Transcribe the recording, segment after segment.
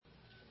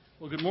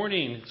Well, good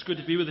morning. It's good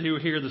to be with you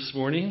here this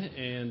morning,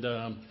 and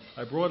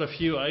I brought a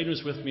few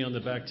items with me on the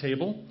back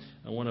table.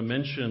 I want to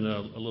mention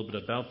a little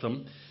bit about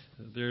them.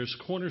 There's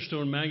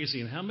Cornerstone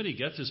Magazine. How many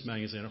get this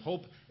magazine? I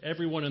hope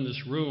everyone in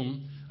this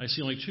room, I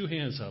see only 2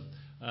 hands up,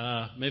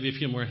 maybe a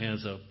few more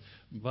hands up,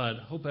 but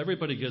I hope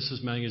everybody gets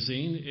this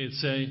magazine.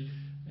 It's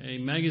a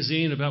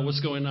magazine about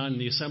what's going on in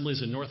the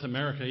assemblies in North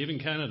America, even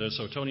Canada,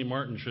 so Tony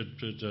Martin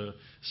should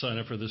sign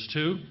up for this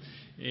too.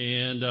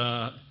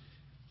 And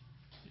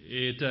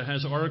it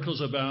has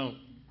articles about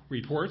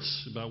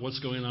reports about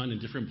what's going on in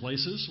different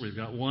places. We've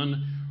got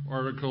one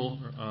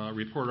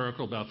report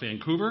article about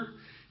Vancouver,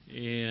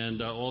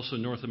 and also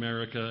North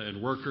America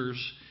and workers,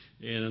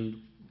 and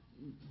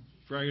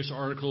various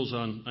articles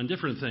on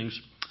different things,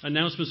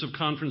 announcements of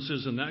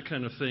conferences and that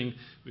kind of thing.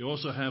 We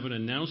also have an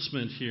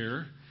announcement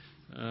here.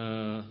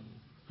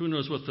 Who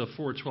knows what the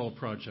 412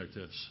 Project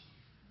is?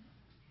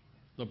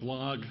 The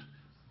blog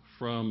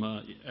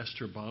from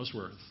Esther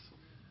Bosworth.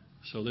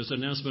 So there's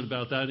an announcement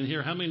about that in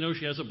here. How many know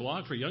she has a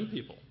blog for young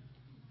people?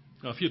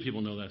 A few people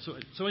know that.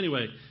 So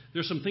anyway,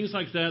 there's some things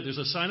like that. There's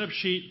a sign-up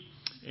sheet,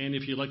 and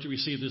if you'd like to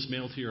receive this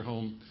mailed to your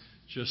home,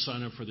 just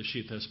sign up for the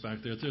sheet that's back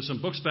there. There's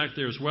some books back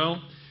there as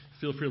well.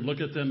 Feel free to look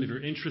at them. If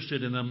you're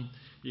interested in them,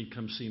 you can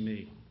come see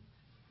me.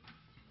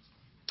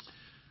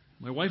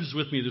 My wife is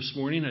with me this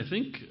morning. I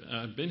think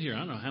I've been here I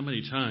don't know how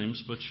many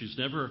times, but she's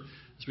never,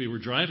 as we were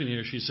driving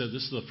here, she said,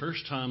 this is the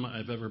first time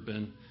I've ever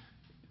been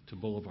to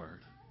Boulevard.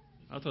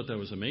 I thought that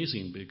was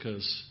amazing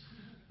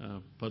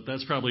but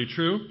that's probably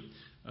true.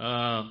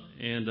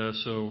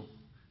 So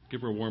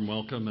give her a warm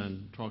welcome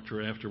and talk to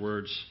her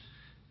afterwards,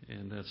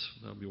 and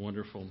that'll be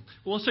wonderful.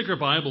 Well, let's take our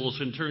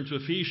Bibles and turn to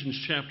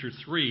Ephesians chapter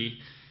 3.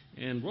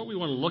 And what we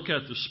want to look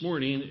at this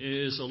morning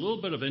is a little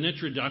bit of an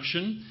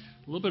introduction,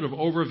 a little bit of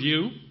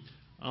overview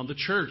on the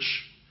church.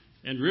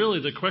 And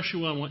really the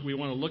question we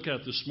want to look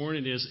at this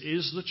morning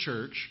is the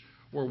church,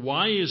 or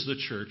why is the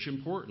church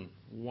important?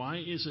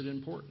 Why is it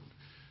important?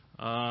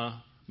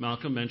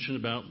 Malcolm mentioned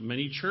about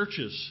many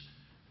churches.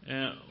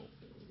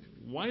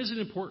 Why is it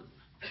important?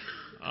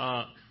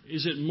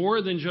 Is it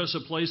more than just a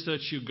place that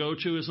you go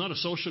to? It's not a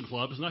social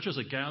club. It's not just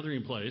a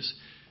gathering place.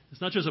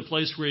 It's not just a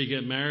place where you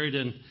get married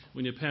and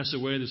when you pass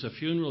away there's a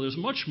funeral. There's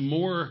much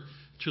more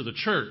to the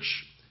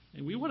church.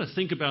 And we want to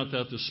think about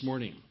that this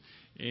morning.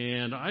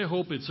 And I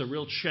hope it's a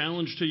real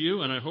challenge to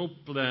you. And I hope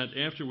that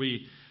after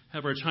we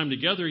have our time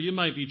together, you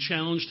might be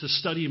challenged to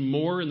study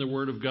more in the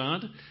Word of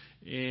God.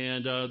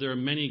 And there are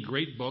many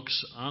great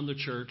books on the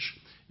church,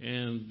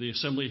 and the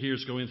assembly here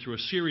is going through a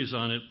series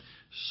on it.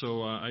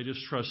 So I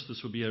just trust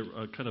this will be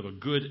a kind of a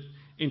good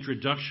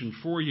introduction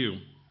for you.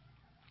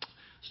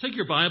 Let's take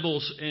your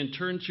Bibles and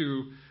turn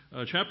to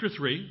chapter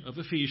 3 of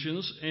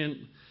Ephesians,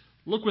 and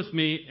look with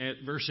me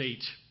at verse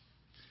 8.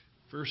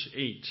 Verse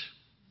 8.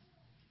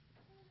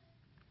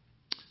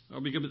 I'll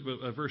begin with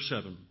verse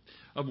 7.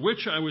 Of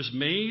which I was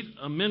made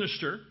a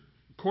minister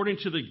according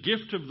to the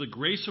gift of the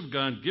grace of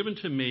God given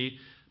to me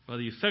by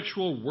the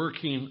effectual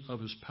working of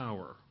his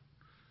power.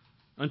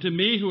 Unto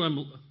me, who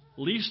am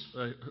less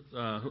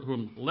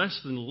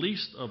than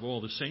least of all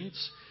the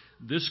saints,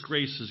 this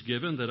grace is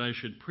given, that I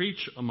should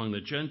preach among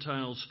the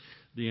Gentiles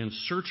the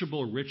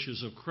unsearchable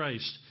riches of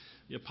Christ.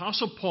 The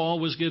Apostle Paul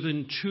was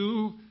given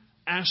 2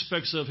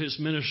 aspects of his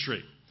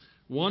ministry.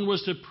 One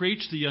was to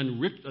preach the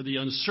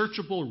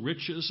unsearchable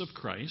riches of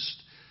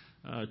Christ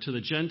to the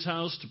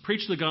Gentiles, to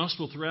preach the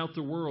gospel throughout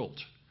the world.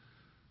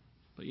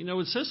 But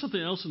it says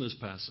something else in this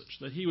passage,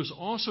 that he was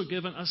also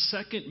given a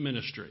second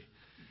ministry.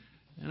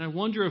 And I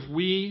wonder if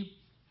we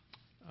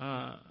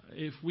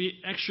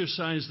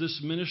exercise this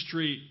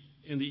ministry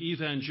in the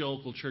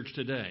evangelical church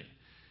today.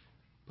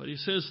 But he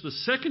says the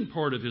second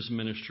part of his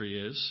ministry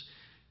is,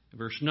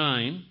 verse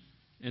 9,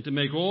 and to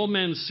make all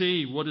men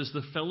see what is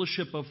the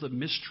fellowship of the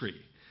mystery.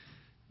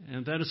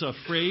 And that is a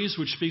phrase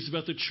which speaks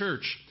about the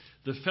church.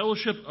 The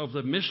fellowship of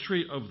the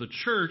mystery of the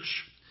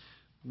church,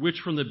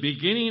 which from the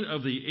beginning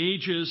of the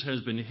ages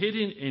has been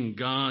hidden in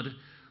God,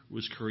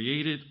 was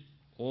created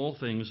all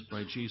things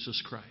by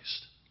Jesus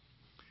Christ.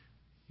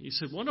 He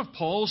said one of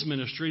Paul's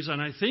ministries,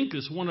 and I think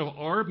is one of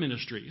our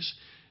ministries,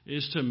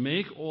 is to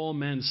make all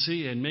men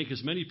see, and make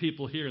as many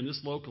people here in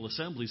this local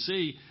assembly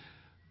see,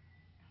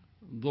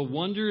 the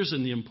wonders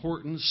and the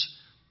importance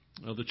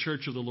of the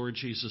church of the Lord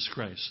Jesus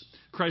Christ.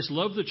 Christ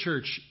loved the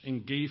church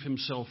and gave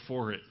himself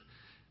for it.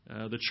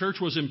 The church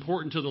was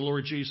important to the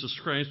Lord Jesus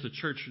Christ. The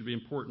church should be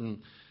important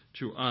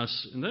to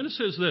us. And then it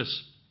says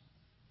this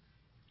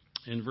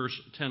in verse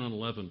 10 and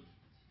 11.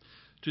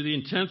 To the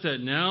intent that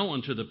now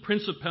unto the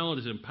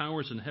principalities and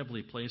powers in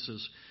heavenly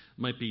places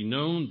might be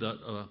known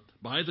that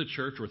by the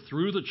church, or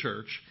through the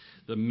church,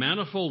 the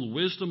manifold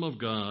wisdom of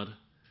God.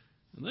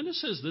 And then it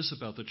says this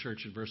about the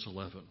church in verse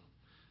 11.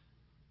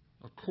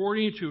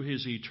 According to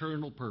his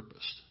eternal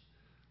purpose.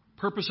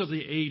 Purpose of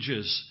the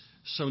ages,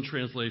 some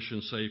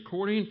translations say.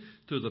 According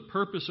to the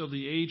purpose of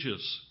the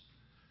ages,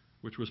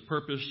 which was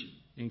purposed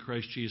in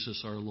Christ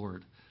Jesus our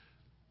Lord.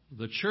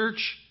 The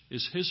church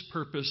is his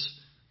purpose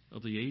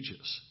of the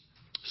ages.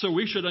 So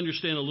we should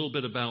understand a little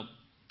bit about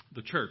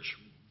the church.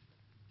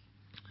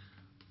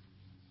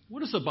 what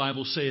does the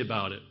Bible say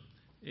about it?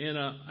 And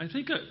I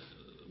think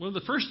one of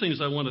the first things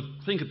I want to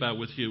think about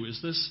with you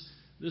is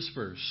this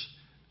verse.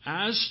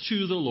 As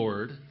to the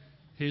Lord,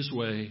 his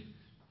way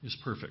is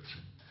perfect.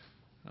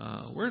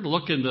 We're going to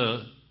look in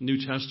the New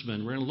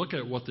Testament. We're going to look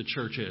at what the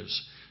church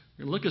is.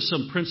 We're going to look at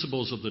some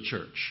principles of the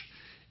church.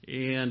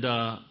 And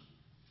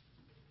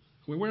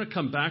we want to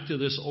come back to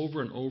this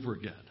over and over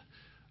again.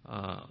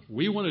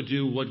 We want to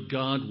do what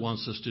God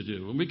wants us to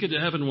do. When we get to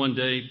heaven one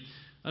day,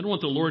 I don't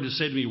want the Lord to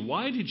say to me,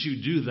 why did you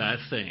do that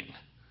thing?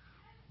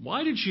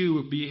 Why did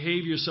you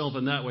behave yourself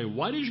in that way?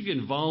 Why did you get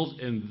involved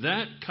in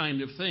that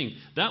kind of thing?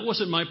 That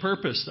wasn't my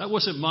purpose. That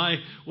wasn't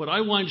what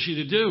I wanted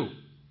you to do.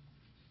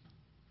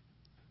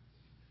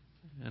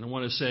 And I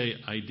want to say,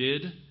 I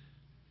did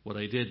what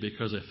I did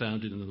because I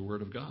found it in the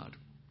Word of God.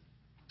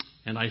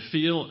 And I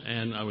feel,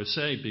 and I would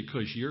say,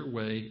 because your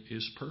way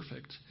is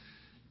perfect.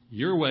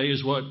 Your way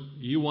is what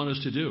you want us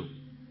to do.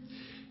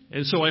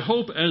 And so I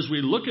hope as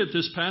we look at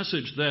this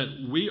passage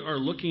that we are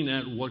looking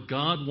at what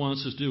God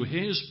wants us to do,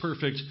 his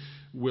perfect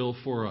will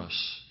for us.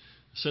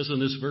 It says in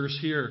this verse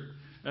here,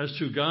 as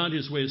to God,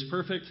 his way is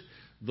perfect.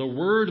 The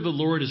word of the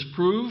Lord is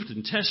proved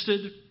and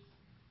tested.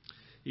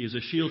 He is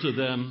a shield to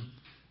them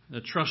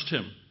that trust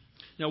him.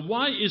 Now,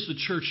 why is the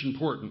church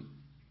important?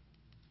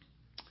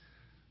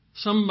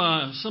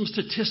 Some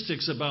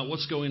statistics about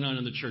what's going on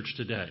in the church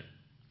today.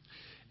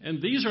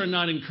 And these are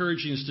not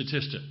encouraging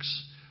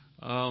statistics.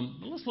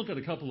 Let's look at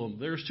a couple of them.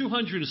 There's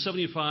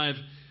 275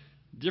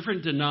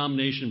 different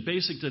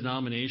basic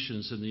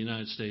denominations in the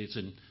United States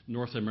and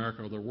North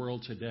America or the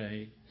world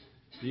today.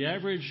 The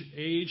average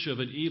age of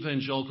an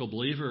evangelical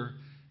believer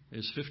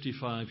is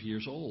 55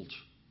 years old.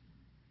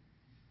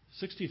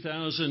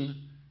 60,000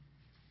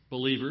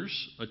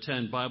 believers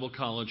attend Bible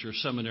college or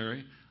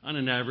seminary on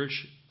an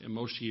average in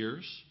most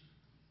years.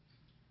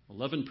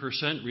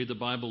 11% read the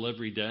Bible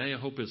every day. I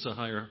hope it's a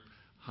higher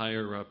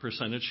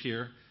percentage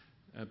here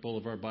at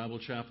Boulevard Bible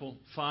Chapel.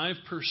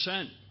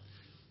 5%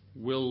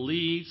 will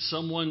lead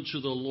someone to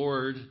the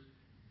Lord,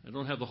 I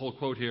don't have the whole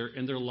quote here,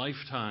 in their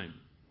lifetime.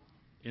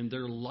 In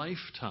their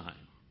lifetime.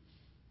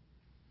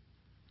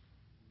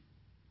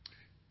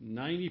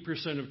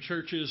 90% of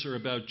churches are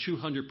about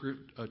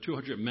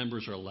 200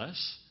 members or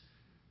less.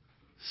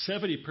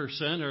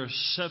 70% are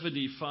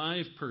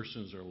 75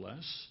 persons or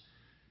less.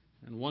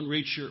 And one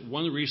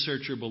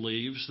researcher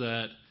believes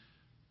that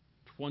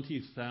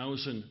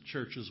 20,000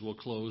 churches will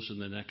close in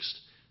the next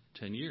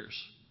 10 years.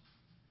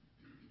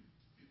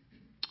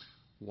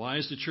 Why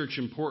is the church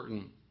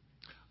important?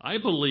 I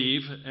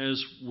believe,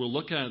 as we'll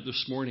look at it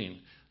this morning,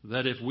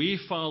 that if we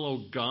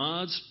follow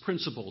God's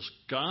principles,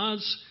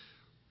 God's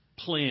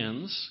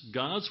plans,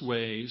 God's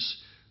ways,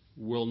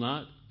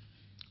 will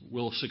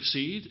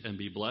succeed and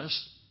be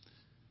blessed.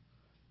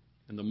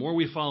 And the more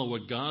we follow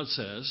what God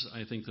says,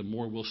 I think the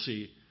more we'll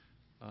see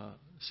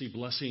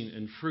blessing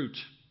and fruit.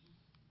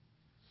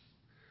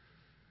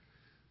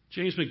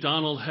 James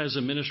MacDonald has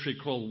a ministry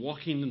called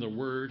Walking in the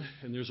Word,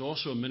 and there's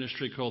also a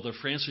ministry called the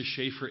Francis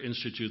Schaeffer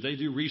Institute. They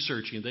do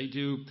researching. They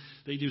do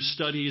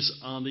studies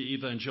on the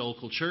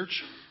evangelical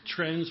church,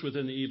 trends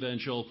within the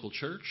evangelical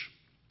church.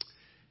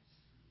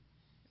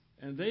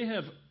 And they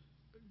have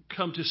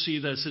come to see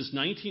that since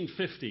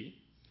 1950,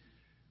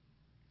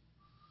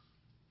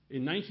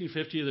 in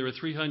 1950 there were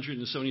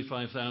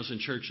 375,000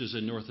 churches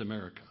in North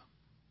America.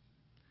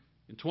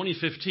 In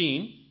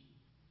 2015,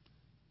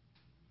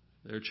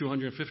 there are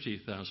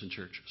 250,000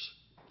 churches.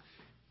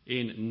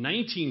 In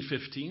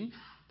 1915,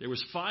 there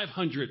was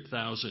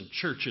 500,000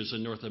 churches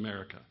in North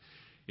America.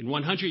 In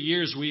 100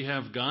 years, we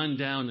have gone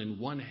down in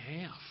one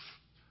half.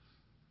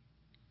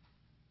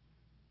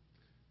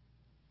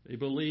 They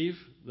believe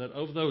that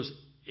of those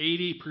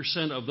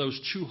 80% of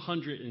those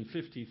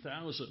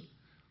 250,000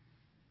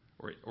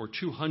 or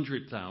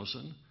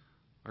 200,000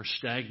 are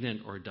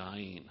stagnant or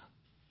dying.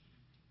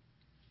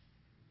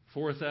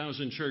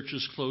 4,000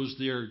 churches close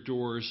their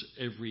doors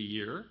every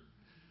year.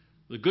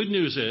 The good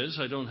news is,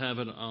 I don't have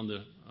it on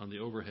the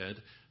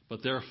overhead,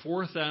 but there are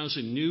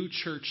 4,000 new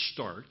church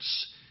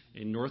starts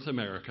in North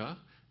America,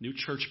 new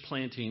church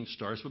planting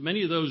starts, but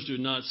many of those do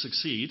not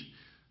succeed.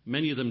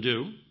 Many of them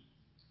do.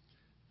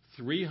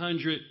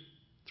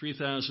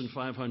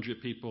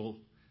 3,500 people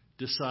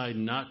decide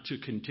not to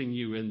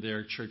continue in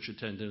their church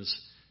attendance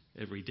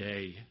every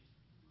day.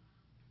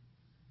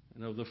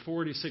 And of the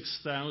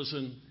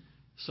 46,000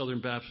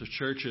 Southern Baptist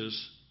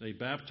churches they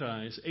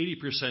baptize,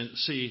 80%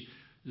 see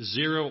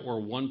 0 or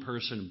 1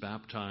 person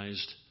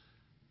baptized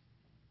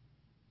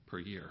per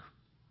year.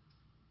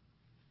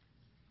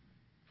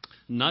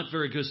 Not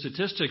very good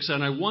statistics,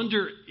 and I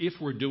wonder if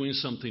we're doing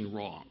something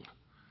wrong.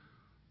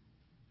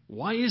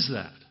 Why is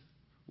that?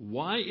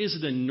 Why is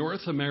it in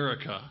North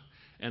America?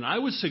 And I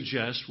would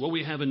suggest what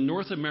we have in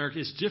North America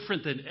is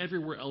different than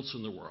everywhere else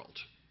in the world.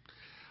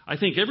 I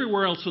think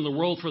everywhere else in the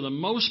world, for the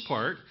most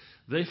part,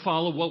 they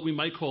follow what we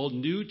might call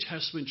New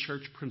Testament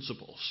church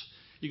principles.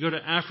 You go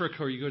to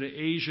Africa or you go to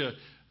Asia,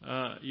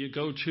 you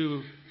go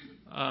to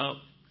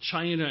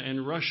China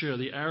and Russia,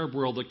 the Arab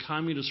world, the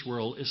communist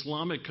world,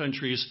 Islamic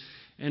countries,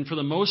 and for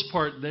the most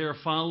part, they are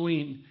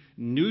following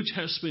New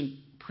Testament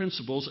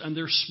principles, and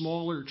they're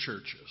smaller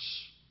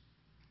churches.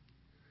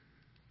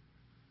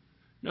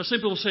 Now, some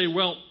people say,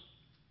 well,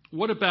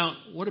 what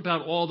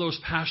about all those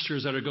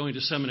pastors that are going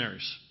to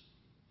seminaries?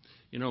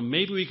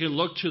 Maybe we can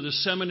look to the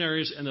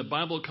seminaries and the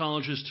Bible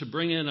colleges to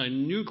bring in a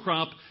new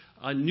crop,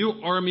 a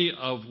new army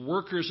of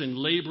workers and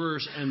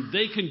laborers, and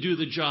they can do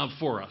the job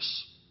for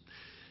us.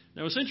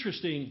 Now, it's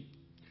interesting.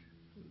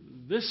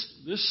 This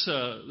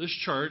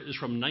chart is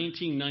from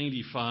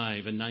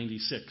 1995 and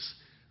 96.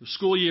 The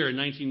school year in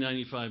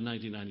 1995,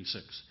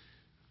 1996.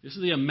 This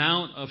is the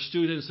amount of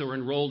students that were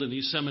enrolled in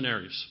these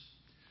seminaries.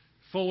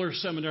 Fuller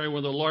Seminary, one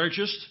of the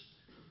largest,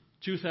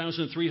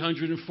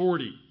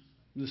 2,340.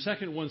 And the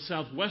second one,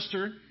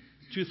 Southwestern,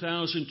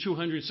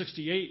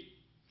 2,268.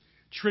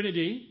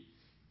 Trinity,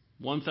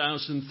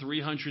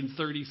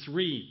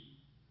 1,333.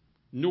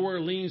 New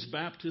Orleans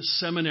Baptist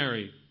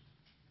Seminary,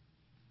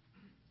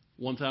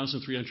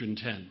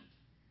 1,310.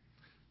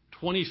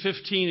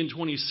 2015 and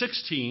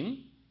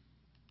 2016,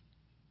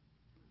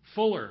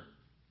 Fuller,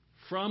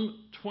 from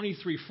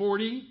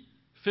 2,340,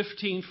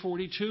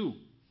 1,542.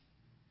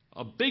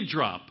 A big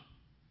drop.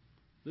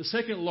 The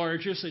second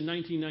largest in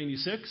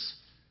 1996,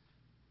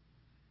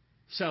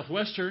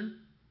 Southwestern,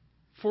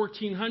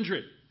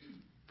 1,400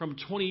 from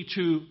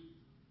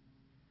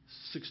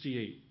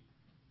 2,268.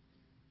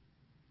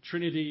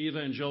 Trinity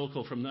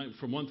Evangelical from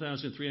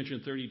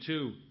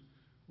 1,332.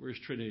 Where's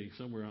Trinity?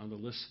 Somewhere on the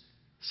list.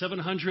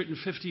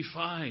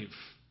 755.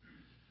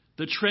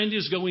 The trend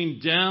is going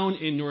down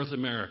in North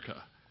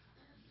America.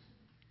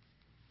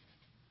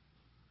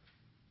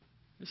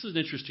 This is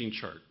an interesting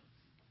chart.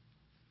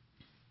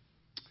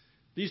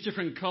 These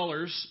different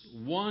colors,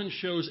 one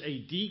shows a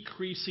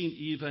decreasing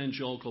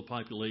evangelical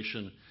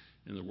population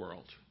in the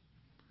world.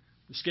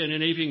 The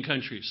Scandinavian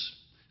countries,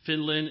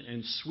 Finland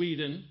and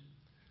Sweden,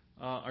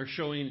 are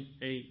showing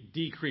a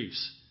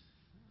decrease.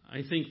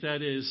 I think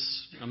that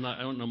is, I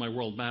don't know my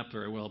world map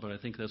very well, but I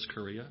think that's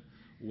Korea,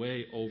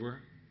 way over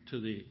to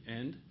the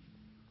end,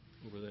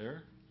 over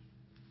there.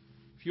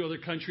 A few other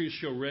countries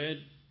show red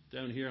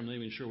down here. I'm not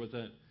even sure what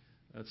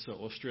that's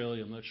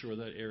Australia. I'm not sure what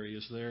that area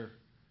is there.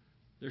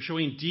 They're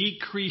showing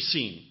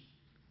decreasing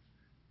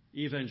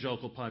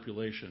evangelical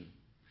population.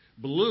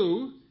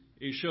 Blue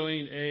is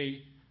showing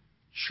a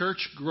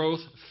church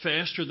growth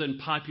faster than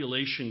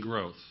population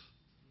growth.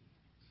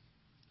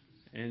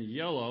 And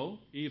yellow,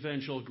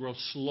 evangelical growth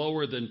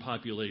slower than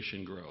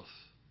population growth.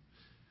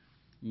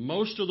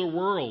 Most of the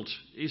world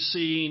is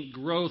seeing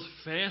growth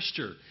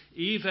faster,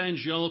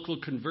 evangelical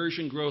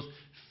conversion growth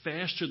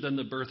faster than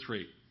the birth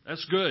rate.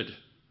 That's good.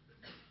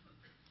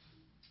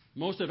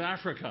 Most of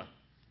Africa,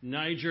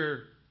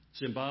 Niger,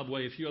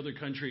 Zimbabwe, a few other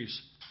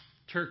countries,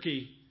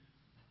 Turkey,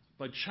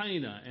 but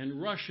China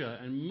and Russia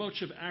and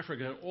much of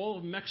Africa, all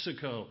of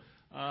Mexico,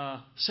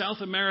 South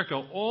America,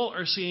 all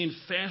are seeing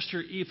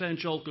faster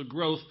evangelical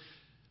growth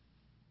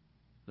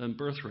than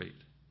birth rate.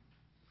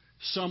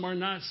 Some are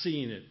not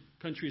seeing it.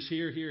 Countries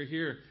here.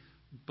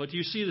 But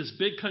you see this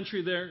big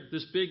country there,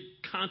 this big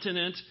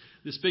continent,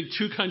 this big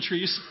two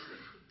countries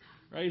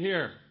right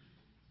here.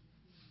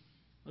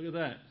 Look at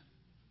that.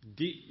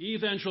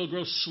 Evangelical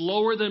growth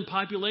slower than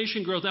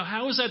population growth. Now,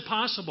 how is that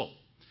possible?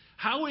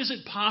 How is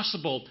it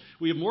possible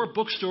we have more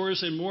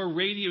bookstores and more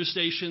radio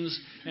stations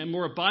and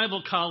more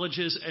Bible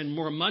colleges and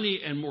more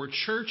money and more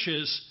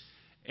churches,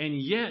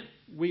 and yet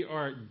we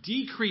are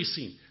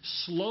decreasing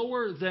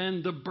slower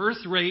than the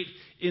birth rate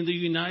in the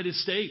United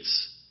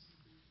States?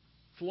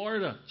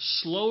 Florida,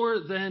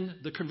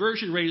 the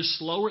conversion rate is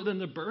slower than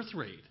the birth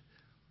rate.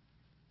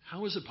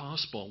 How is it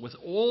possible with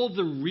all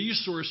the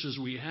resources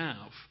we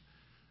have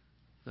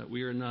that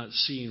we are not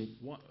seeing,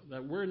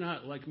 that we're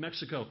not like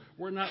Mexico,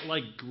 we're not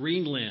like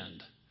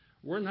Greenland,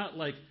 we're not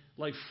like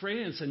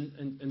France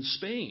and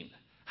Spain?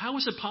 How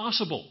is it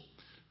possible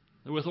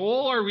that with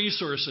all our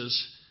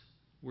resources,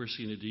 we're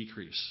seeing a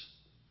decrease?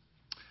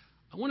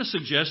 I want to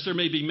suggest there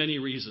may be many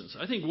reasons.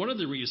 I think one of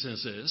the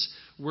reasons is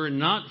we're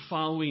not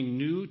following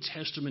New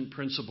Testament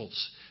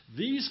principles.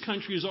 These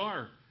countries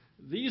are.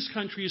 These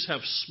countries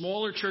have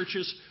smaller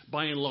churches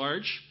by and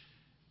large,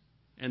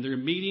 and they're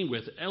meeting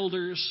with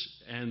elders,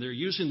 and they're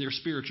using their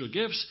spiritual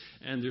gifts,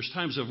 and there's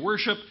times of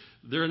worship.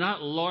 They're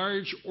not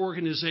large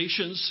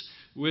organizations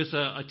with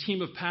a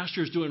team of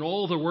pastors doing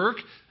all the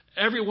work.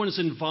 Everyone is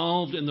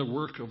involved in the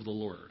work of the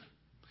Lord.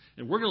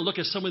 And we're going to look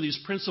at some of these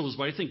principles,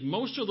 but I think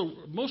most of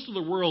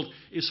the world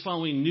is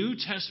following New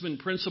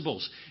Testament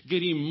principles,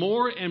 getting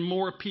more and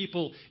more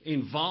people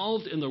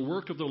involved in the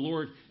work of the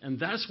Lord, and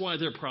that's why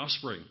they're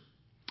prospering.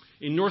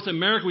 In North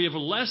America, we have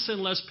less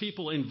and less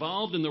people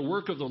involved in the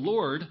work of the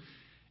Lord,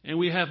 and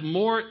we have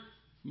more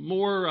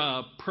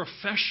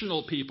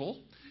professional people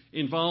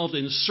involved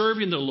in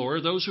serving the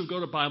Lord, those who go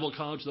to Bible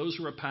college, those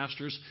who are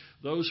pastors,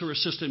 those who are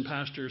assistant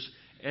pastors,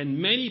 and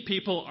many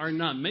people are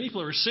not. Many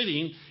people are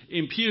sitting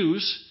in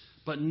pews,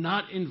 but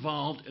not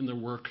involved in the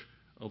work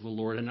of the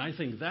Lord. And I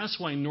think that's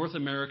why North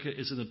America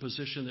is in the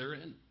position they're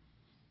in.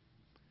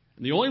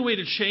 And the only way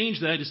to change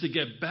that is to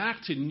get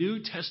back to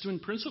New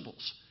Testament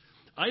principles.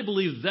 I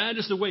believe that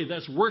is the way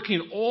that's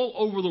working all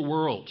over the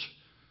world.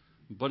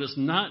 but it's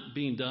not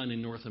being done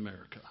in North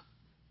America.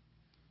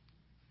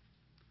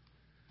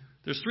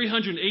 There's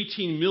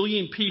 318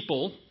 million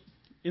people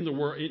in the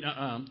world,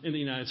 in the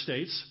United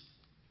States.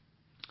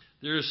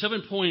 There are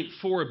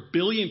 7.4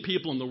 billion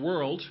people in the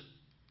world.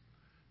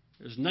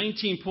 There's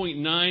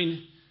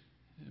 19.9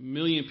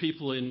 million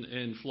people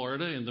in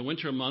Florida. In the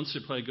winter months,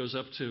 it probably goes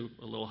up to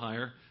a little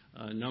higher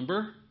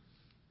number.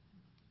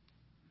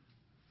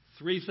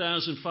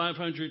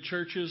 3,500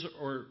 churches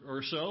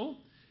or so,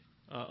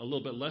 a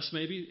little bit less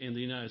maybe, in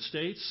the United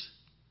States.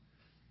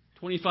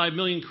 25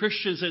 million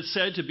Christians, it's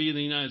said, to be in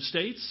the United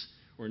States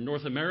or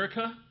North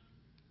America.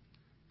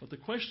 But the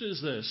question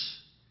is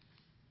this: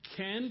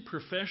 can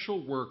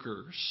professional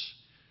workers,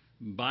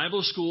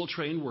 Bible school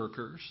trained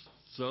workers,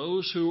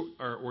 those who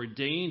are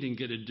ordained and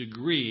get a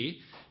degree,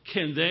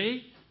 can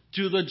they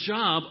do the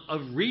job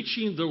of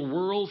reaching the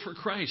world for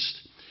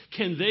Christ?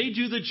 Can they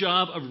do the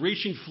job of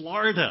reaching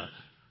Florida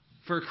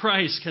for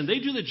Christ? Can they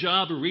do the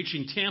job of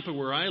reaching Tampa,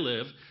 where I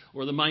live,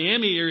 or the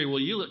Miami area where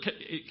you live?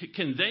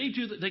 Can they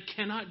do that? They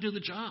cannot do the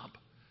job.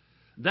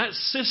 That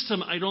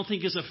system, I don't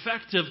think, is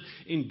effective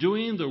in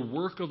doing the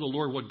work of the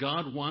Lord, what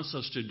God wants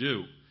us to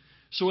do.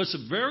 So it's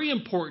very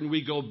important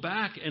we go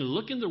back and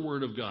look in the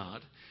Word of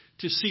God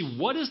to see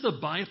what does the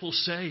Bible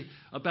say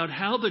about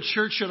how the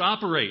church should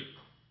operate.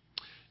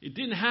 It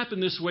didn't happen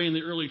this way in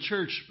the early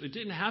church. It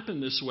didn't happen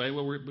this way,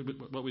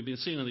 what we've been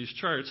seeing on these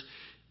charts.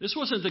 This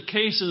wasn't the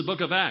case in the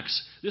book of Acts.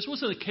 This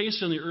wasn't the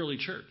case in the early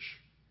church.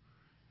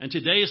 And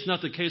today it's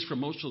not the case for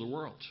most of the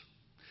world.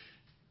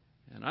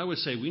 And I would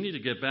say we need to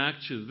get back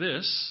to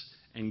this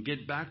and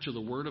get back to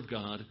the Word of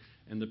God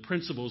and the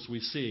principles we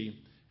see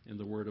in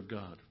the Word of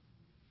God.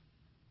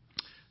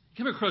 I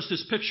came across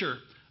this picture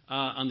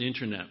on the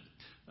internet.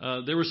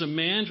 There was a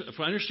man, if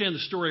I understand the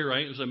story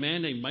right, it was a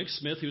man named Mike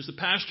Smith. He was the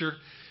pastor,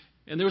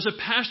 and there was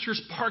a pastor's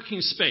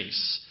parking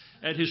space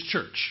at his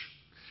church.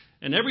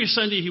 And every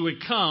Sunday he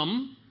would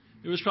come.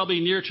 It was probably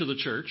near to the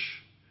church,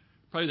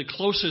 probably the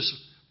closest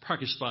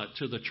parking spot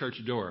to the church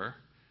door.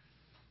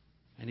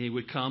 And he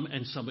would come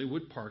and somebody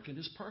would park in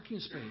his parking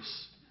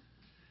space.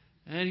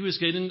 And he was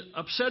getting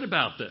upset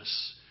about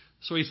this.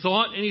 So he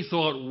thought,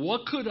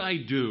 what could I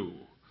do?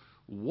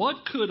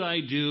 What could I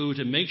do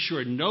to make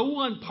sure no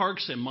one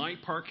parks in my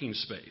parking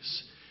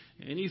space?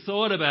 And he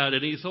thought about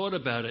it,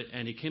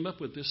 and he came up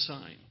with this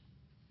sign.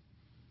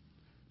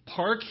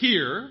 Park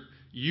here,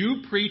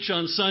 you preach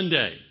on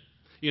Sunday.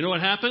 You know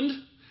what happened?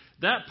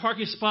 That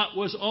parking spot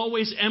was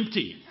always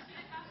empty.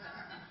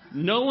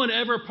 No one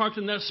ever parked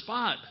in that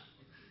spot.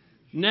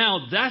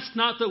 Now, that's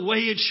not the way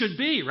it should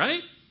be,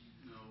 right?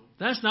 No.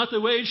 That's not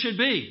the way it should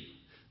be.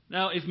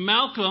 Now, if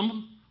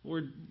Malcolm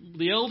or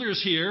the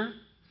elders here,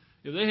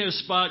 if they had a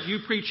spot, you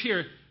preach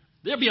here,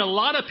 there'd be a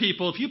lot of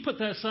people. If you put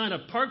that sign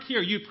up, park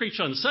here, you preach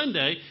on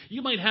Sunday,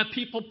 you might have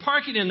people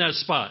parking in that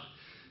spot.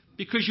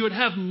 Because you would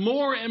have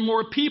more and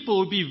more people who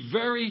would be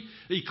very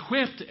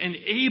equipped and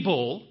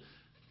able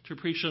to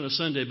preach on a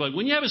Sunday. But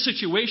when you have a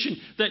situation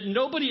that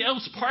nobody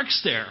else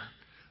parks there,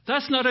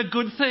 that's not a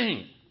good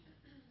thing.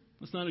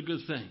 It's not a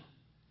good thing.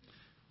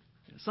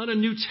 It's not a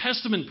New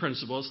Testament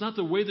principle. It's not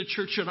the way the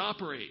church should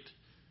operate.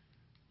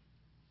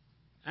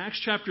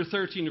 Acts chapter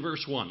 13,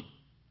 verse 1.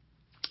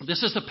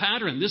 This is the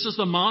pattern. This is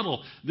the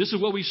model. This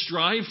is what we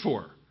strive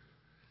for.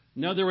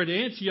 Now there at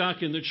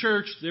Antioch in the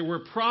church, there were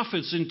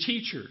prophets and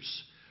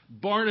teachers.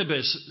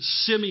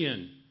 Barnabas,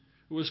 Simeon,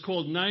 who was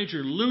called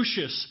Niger,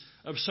 Lucius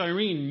of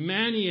Cyrene,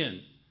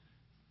 Manaen,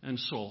 and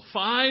Saul.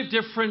 5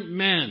 different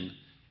men.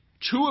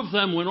 2 of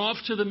them went off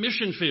to the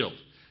mission field.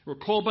 Were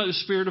called by the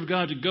Spirit of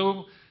God to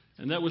go,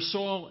 and that was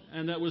Saul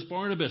and that was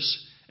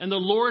Barnabas. And the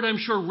Lord, I'm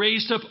sure,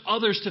 raised up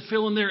others to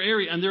fill in their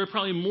area, and there are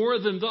probably more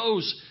than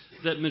those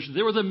that mentioned.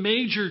 They were the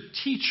major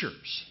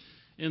teachers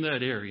in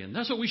that area, and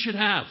that's what we should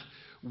have.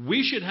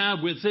 We should have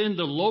within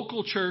the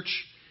local church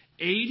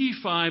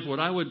 85, what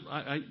I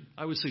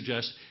would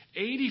suggest,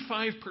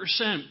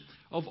 85%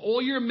 of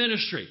all your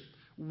ministry,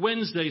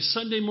 Wednesday,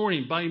 Sunday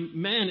morning, by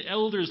men,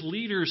 elders,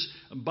 leaders,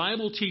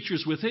 Bible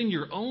teachers within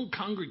your own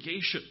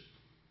congregation.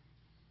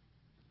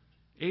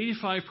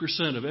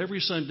 85% of every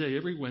Sunday,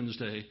 every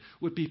Wednesday,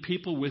 would be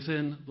people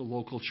within the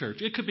local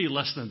church. It could be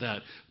less than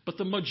that. But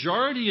the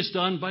majority is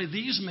done by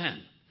these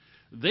men.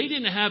 They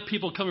didn't have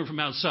people coming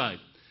from outside.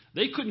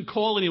 They couldn't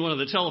call anyone on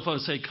the telephone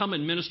and say, come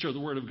and minister the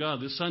Word of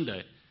God this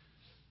Sunday.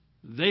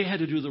 They had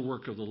to do the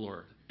work of the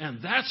Lord. And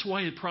that's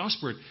why it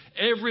prospered.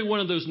 Every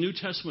one of those New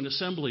Testament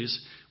assemblies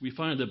we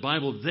find in the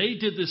Bible, they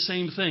did the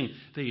same thing.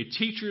 They had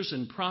teachers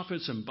and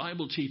prophets and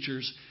Bible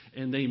teachers,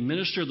 and they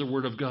ministered the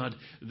Word of God.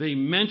 They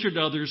mentored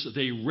others.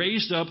 They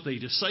raised up. They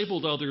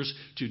discipled others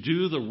to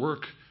do the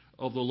work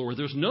of the Lord.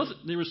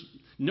 There was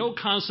no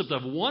concept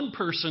of one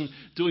person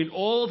doing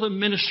all the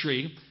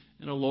ministry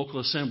in a local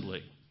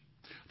assembly.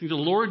 I think the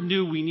Lord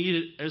knew we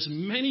needed as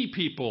many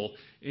people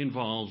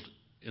involved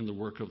in the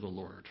work of the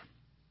Lord.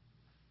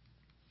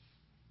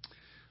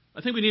 I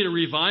think we need a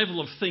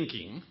revival of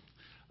thinking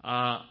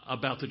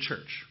about the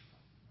church.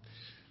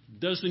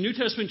 Does the New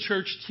Testament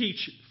church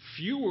teach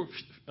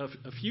a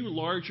few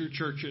larger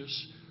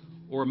churches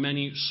or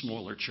many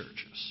smaller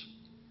churches?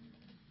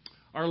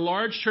 Are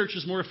large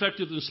churches more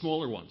effective than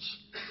smaller ones?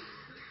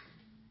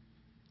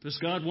 Does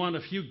God want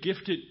a few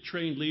gifted,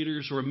 trained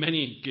leaders or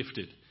many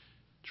gifted,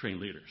 trained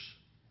leaders?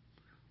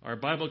 Are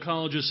Bible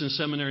colleges and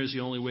seminaries the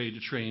only way to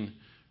train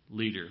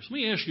leaders? Let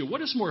me ask you,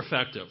 what is more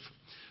effective?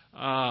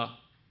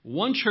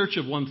 One church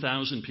of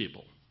 1,000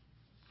 people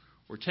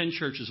or 10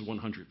 churches of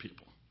 100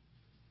 people?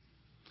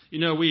 You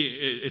know,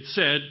 it's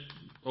said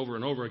over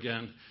and over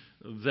again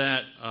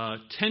that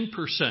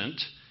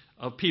 10%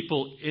 of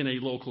people in a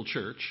local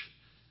church,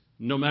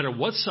 no matter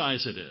what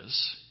size it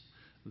is,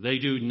 they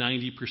do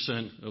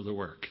 90% of the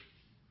work.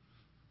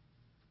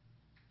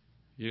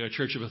 You got a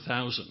church of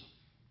 1,000.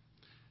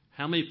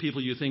 How many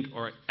people you think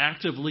are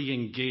actively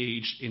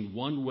engaged in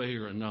one way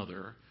or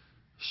another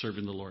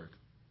serving the Lord?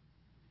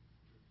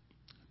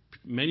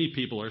 Many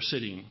people are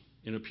sitting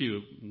in a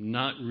pew,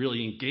 not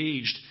really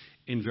engaged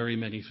in very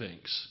many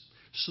things.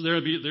 So there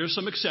are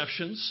some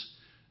exceptions,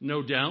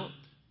 no doubt.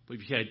 But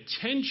if you had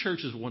 10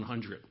 churches of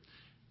 100,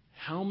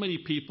 how many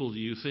people do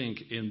you think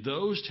in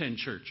those 10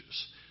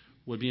 churches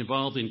would be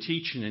involved in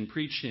teaching and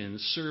preaching and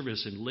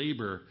service and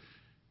labor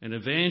and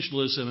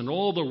evangelism and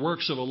all the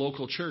works of a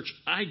local church?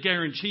 I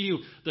guarantee you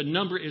the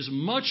number is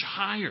much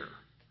higher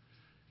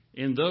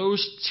in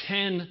those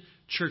 10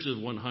 churches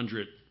of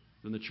 100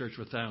 than the church of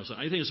 1,000.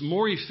 I think it's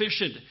more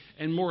efficient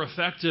and more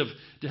effective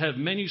to have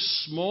many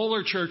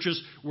smaller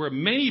churches where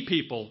many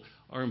people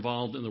are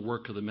involved in the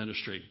work of the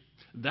ministry.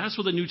 That's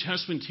what the New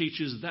Testament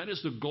teaches. That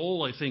is the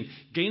goal, I think,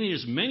 gaining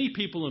as many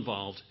people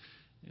involved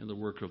in the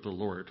work of the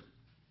Lord.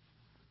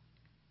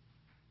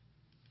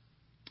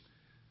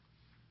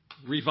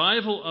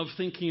 Revival of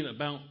thinking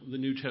about the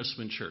New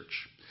Testament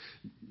church.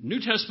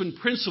 New Testament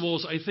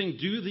principles, I think,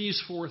 do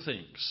these four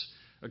things.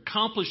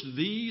 Accomplish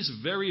these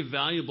very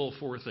valuable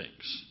four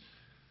things.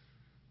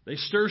 They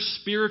stir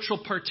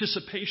spiritual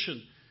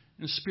participation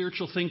and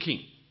spiritual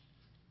thinking.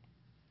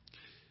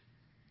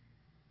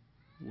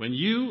 When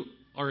you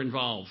are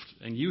involved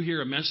and you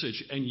hear a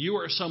message and you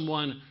are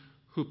someone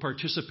who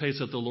participates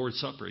at the Lord's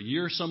Supper,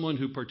 you're someone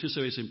who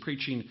participates in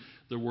preaching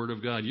the Word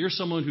of God, you're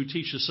someone who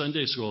teaches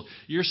Sunday school,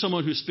 you're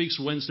someone who speaks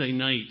Wednesday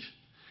night,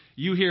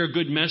 you hear a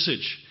good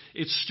message,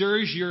 it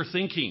stirs your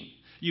thinking.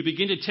 You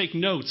begin to take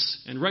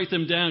notes and write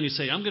them down. You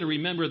say, I'm going to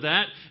remember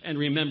that and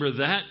remember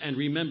that and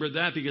remember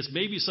that because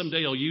maybe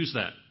someday I'll use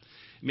that.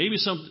 Maybe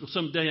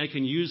someday I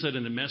can use that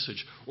in a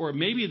message. Or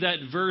maybe that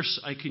verse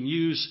I can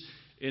use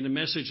in a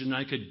message and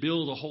I could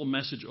build a whole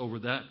message over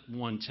that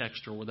one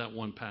text or that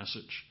one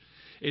passage.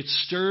 It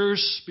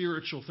stirs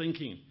spiritual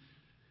thinking.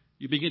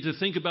 You begin to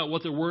think about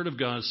what the Word of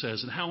God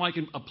says and how I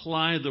can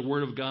apply the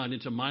Word of God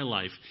into my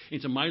life,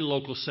 into my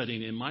local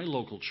setting, in my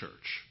local church.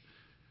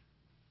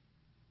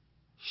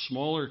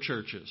 Smaller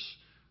churches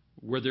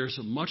where there's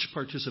much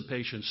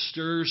participation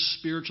stirs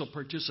spiritual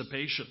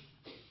participation.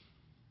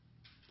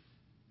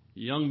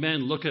 Young men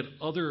look at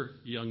other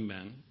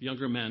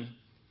younger men,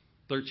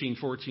 13,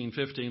 14,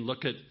 15,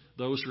 look at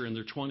those who are in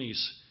their 20s,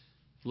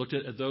 look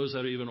at those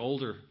that are even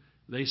older.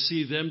 They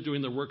see them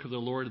doing the work of the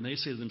Lord and they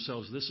say to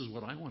themselves, this is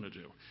what I want to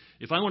do.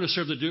 If I want to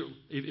serve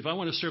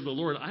the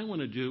Lord, I want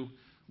to do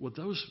what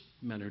those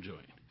men are doing.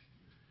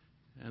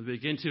 And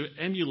begin to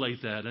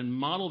emulate that and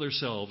model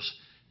themselves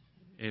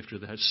after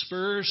that.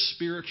 Spurs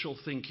spiritual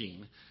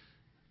thinking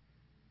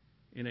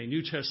in a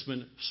New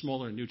Testament,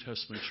 smaller New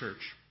Testament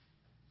church.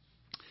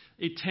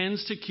 It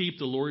tends to keep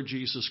the Lord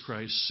Jesus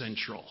Christ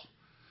central.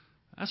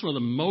 That's one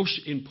of the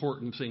most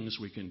important things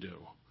we can do.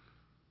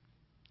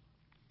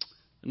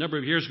 A number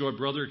of years ago, a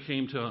brother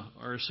came to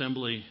our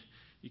assembly.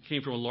 He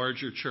came from a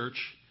larger church.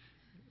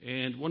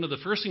 And one of the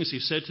first things he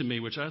said to me,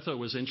 which I thought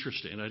was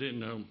interesting, I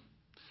didn't know,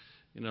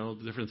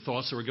 the different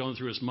thoughts that were going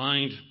through his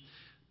mind.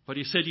 But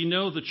he said,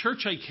 the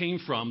church I came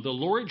from, the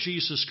Lord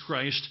Jesus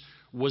Christ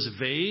was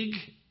vague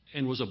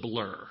and was a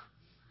blur.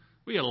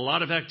 We had a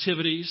lot of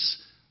activities,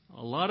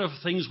 a lot of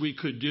things we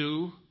could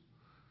do.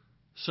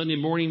 Sunday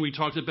morning we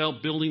talked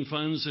about building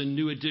funds and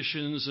new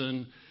additions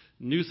and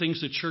new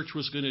things the church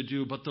was going to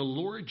do. But the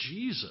Lord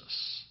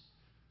Jesus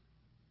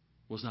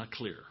was not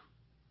clear.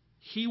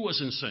 He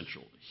wasn't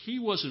central. He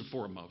wasn't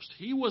foremost.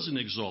 He wasn't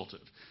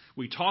exalted.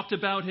 We talked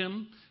about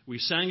him. We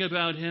sang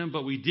about him.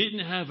 But we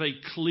didn't have a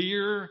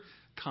clear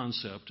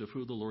concept of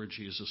who the Lord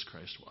Jesus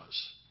Christ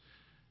was.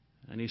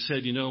 And he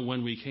said,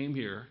 when we came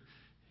here,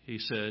 he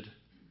said,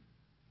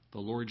 the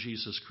Lord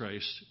Jesus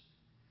Christ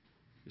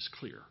is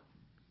clear.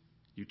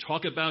 You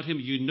talk about him,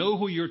 you know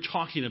who you're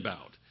talking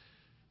about.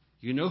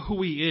 You know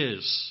who he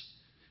is.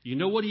 You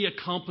know what he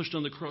accomplished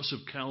on the cross of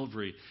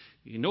Calvary.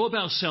 You know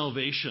about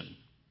salvation.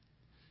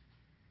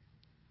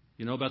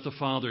 You know about the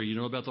Father. You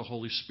know about the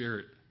Holy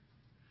Spirit.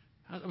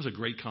 That was a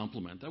great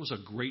compliment. That was a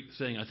great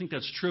thing. I think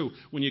that's true.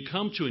 When you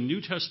come to a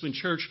New Testament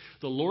church,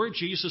 the Lord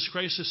Jesus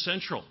Christ is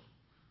central.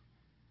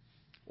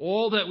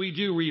 All that we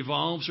do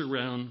revolves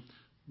around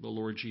the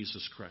Lord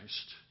Jesus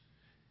Christ.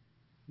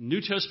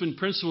 New Testament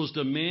principles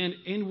demand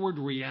inward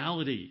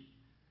reality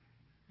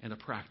and a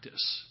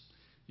practice.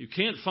 You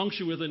can't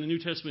function within a New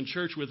Testament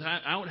church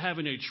without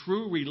having a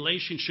true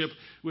relationship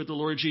with the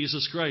Lord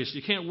Jesus Christ.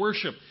 You can't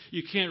worship.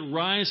 You can't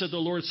rise at the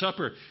Lord's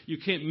Supper. You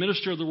can't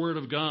minister the Word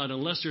of God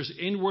unless there's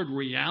inward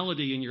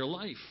reality in your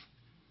life.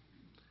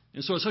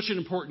 And so it's such an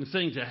important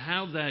thing to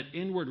have that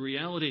inward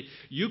reality.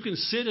 You can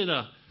sit in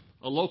a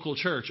local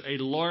church, a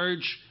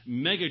large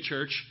mega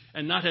church,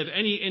 and not have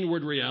any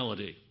inward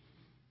reality.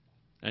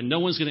 And no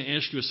one's going to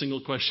ask you a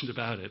single question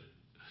about it.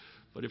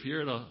 But if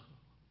you're at a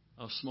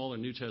smaller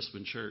New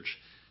Testament church,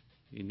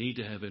 you need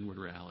to have inward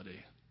reality.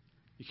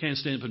 You can't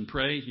stand up and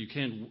pray. You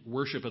can't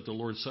worship at the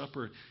Lord's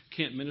Supper. You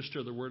can't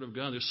minister the Word of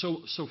God. There's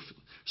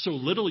so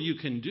little you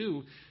can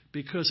do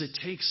because it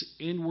takes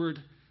inward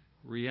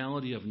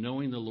reality of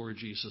knowing the Lord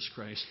Jesus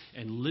Christ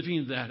and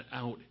living that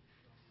out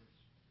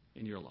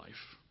in your life.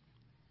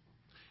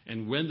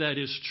 And when that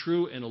is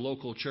true in a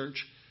local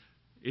church,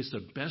 it's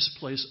the best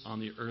place on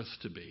the earth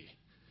to be.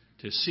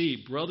 To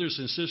see brothers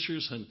and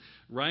sisters and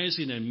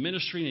rising and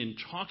ministering and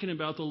talking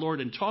about the Lord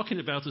and talking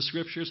about the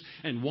Scriptures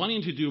and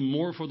wanting to do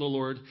more for the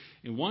Lord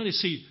and wanting to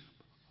see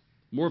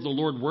more of the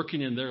Lord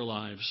working in their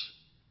lives.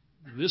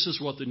 This is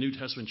what the New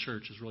Testament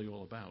church is really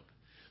all about.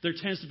 There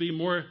tends to be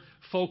more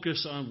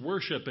focus on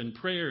worship and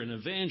prayer and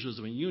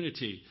evangelism and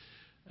unity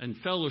and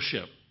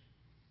fellowship.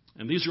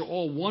 And these are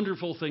all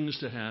wonderful things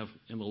to have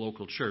in the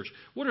local church.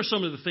 What are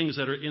some of the things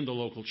that are in the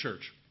local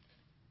church?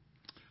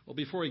 Well,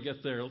 before we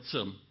get there, let's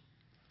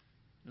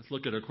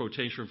look at a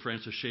quotation from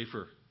Francis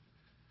Schaeffer.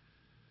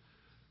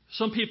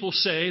 Some people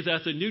say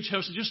that the New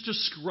Testament just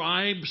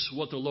describes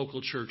what the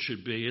local church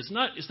should be. It's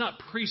not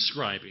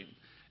prescribing.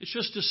 It's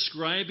just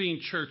describing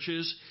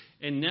churches.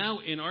 And now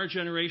in our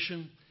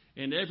generation,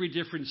 in every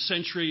different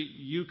century,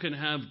 you can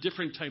have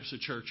different types of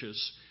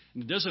churches.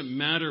 And it doesn't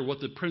matter what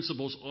the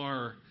principles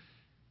are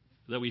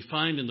that we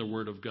find in the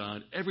Word of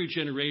God. Every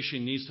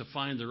generation needs to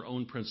find their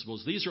own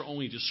principles. These are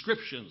only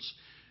descriptions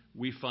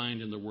we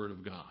find in the Word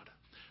of God.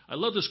 I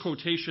love this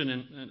quotation,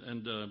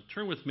 and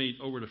turn with me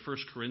over to 1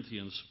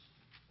 Corinthians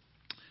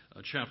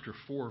chapter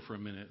 4 for a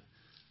minute.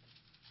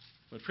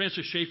 But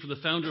Francis Schaeffer,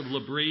 the founder of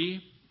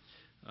L'Abri,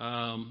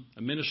 a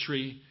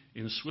ministry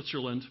in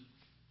Switzerland,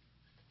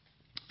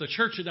 the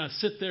church did not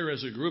sit there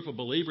as a group of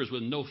believers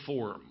with no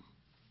form.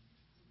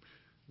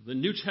 The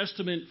New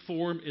Testament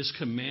form is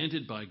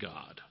commanded by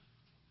God.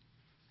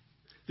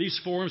 These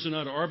forms are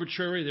not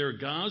arbitrary. They are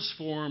God's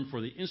form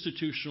for the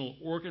institutional,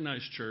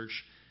 organized church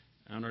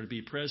and are to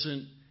be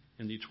present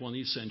in the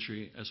 20th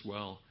century as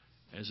well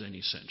as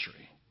any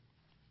century.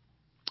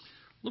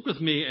 Look with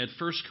me at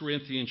 1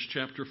 Corinthians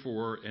chapter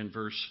 4 and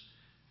verse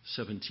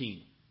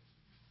 17.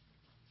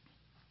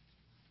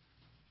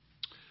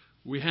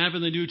 We have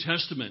in the New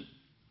Testament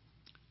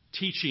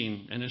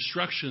teaching and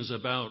instructions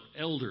about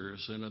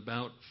elders and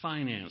about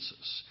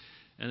finances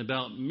and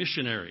about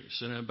missionaries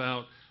and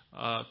about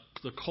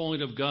the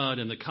calling of God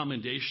and the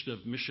commendation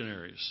of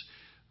missionaries,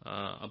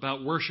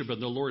 about worship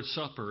and the Lord's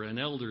Supper and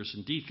elders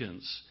and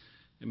deacons.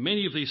 And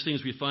many of these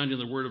things we find in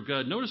the Word of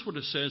God. Notice what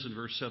it says in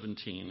verse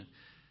 17.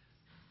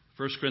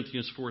 1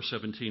 Corinthians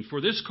 4:17.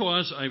 For this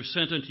cause I have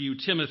sent unto you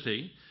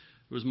Timothy,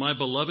 who is my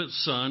beloved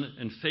son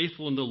and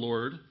faithful in the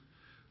Lord,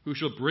 who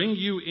shall bring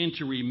you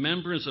into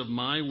remembrance of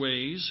my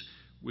ways,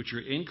 which are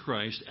in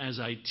Christ, as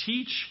I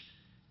teach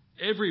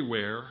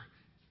everywhere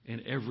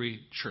in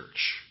every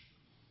church.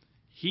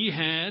 He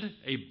had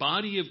a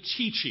body of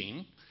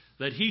teaching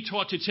that he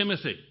taught to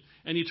Timothy,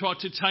 and he taught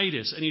to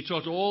Titus, and he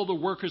taught to all the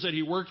workers that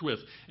he worked with.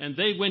 And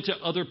they went to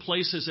other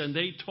places, and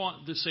they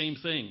taught the same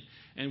thing.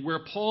 And where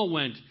Paul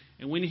went,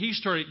 and when he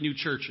started new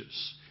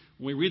churches,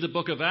 when we read the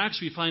book of Acts,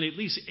 we find at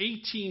least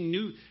 18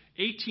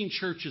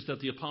 churches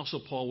that the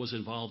Apostle Paul was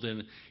involved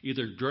in,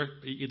 either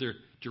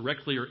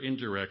directly or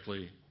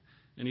indirectly.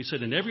 And he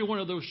said, in every one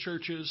of those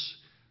churches,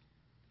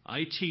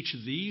 I teach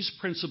these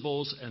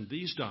principles and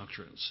these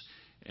doctrines.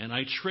 And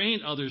I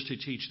train others to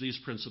teach these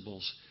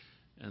principles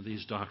and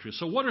these doctrines.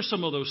 So what are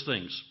some of those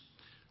things?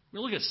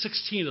 We'll look at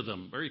 16 of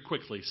them very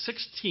quickly.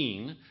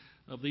 16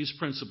 of these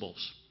principles.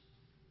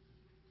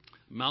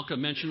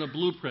 Malcolm mentioned a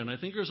blueprint. I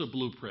think there's a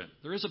blueprint.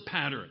 There is a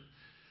pattern.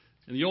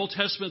 In the Old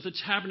Testament, the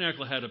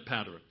tabernacle had a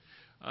pattern.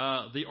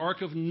 The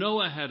Ark of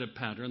Noah had a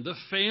pattern. The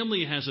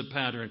family has a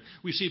pattern.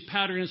 We see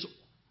patterns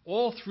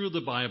all through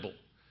the Bible.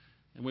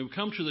 And when we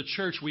come to the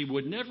church, we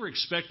would never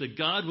expect that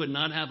God would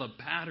not have a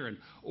pattern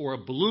or a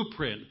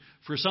blueprint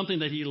for something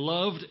that he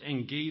loved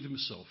and gave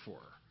himself for.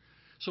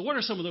 So what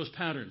are some of those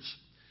patterns?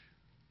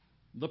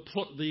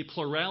 The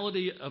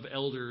plurality of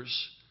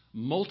elders,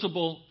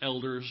 multiple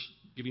elders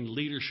giving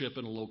leadership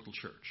in a local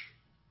church.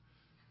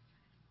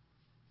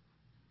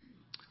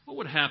 What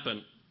would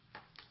happen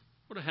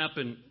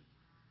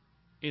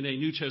in a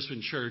New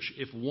Testament church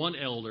if one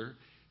elder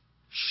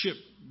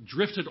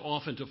drifted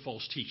off into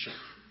false teaching?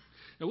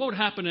 Now, what would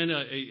happen in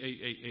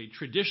a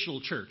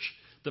traditional church?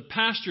 The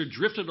pastor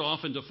drifted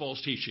off into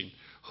false teaching.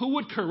 Who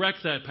would correct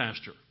that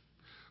pastor?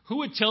 Who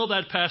would tell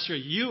that pastor,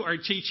 you are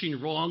teaching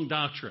wrong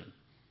doctrine?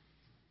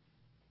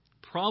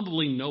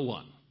 Probably no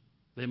one.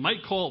 They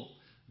might call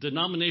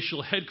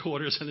denominational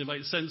headquarters and they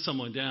might send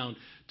someone down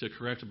to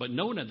correct it, but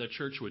no one at that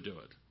church would do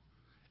it.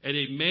 And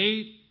it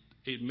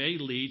may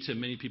lead to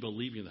many people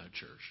leaving that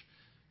church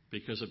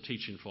because of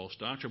teaching false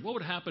doctrine. What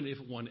would happen if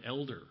one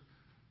elder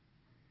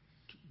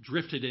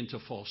drifted into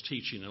false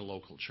teaching in a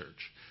local church?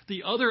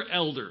 The other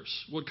elders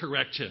would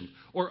correct him,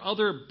 or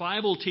other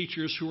Bible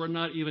teachers who are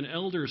not even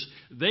elders,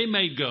 they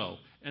may go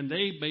and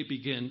they may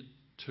begin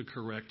to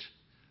correct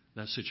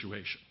that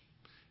situation.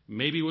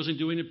 Maybe he wasn't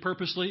doing it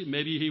purposely.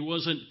 Maybe he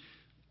wasn't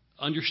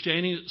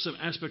understanding some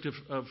aspect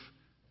of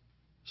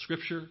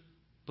Scripture,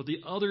 but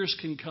the others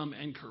can come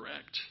and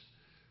correct.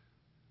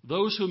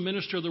 Those who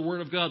minister the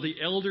Word of God, the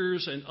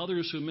elders and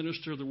others who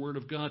minister the Word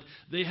of God,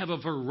 they have a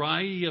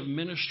variety of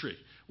ministry.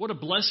 What a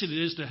blessing it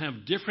is to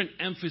have different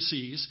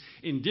emphases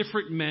in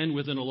different men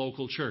within a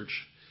local church.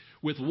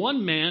 With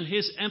one man,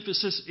 his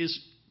emphasis is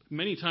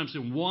many times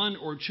in 1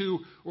 or 2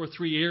 or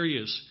 3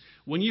 areas.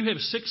 When you have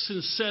 6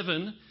 and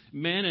 7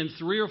 men and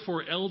 3 or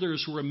 4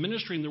 elders who are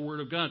ministering the Word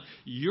of God,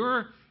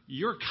 your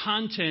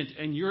content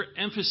and your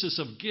emphasis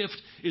of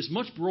gift is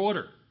much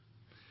broader.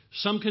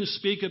 Some can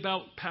speak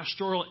about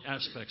pastoral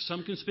aspects.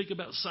 Some can speak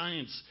about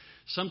science.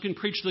 Some can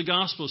preach the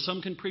gospel.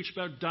 Some can preach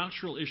about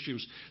doctrinal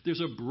issues.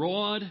 There's a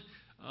broad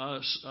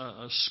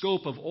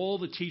scope of all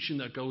the teaching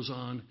that goes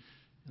on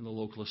in the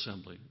local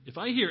assembly. If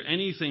I hear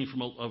anything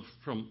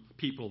from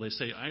people, they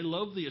say, I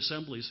love the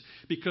assemblies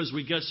because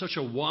we get such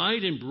a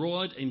wide and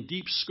broad and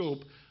deep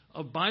scope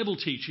of Bible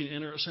teaching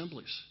in our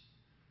assemblies.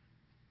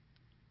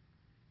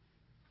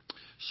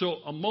 So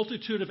a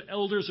multitude of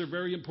elders are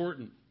very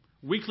important.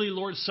 Weekly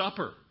Lord's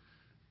Supper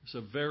is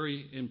a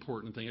very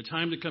important thing. A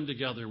time to come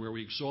together where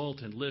we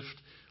exalt and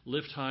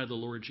lift high the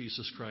Lord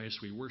Jesus Christ.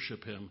 We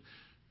worship Him.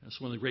 That's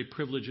one of the great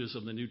privileges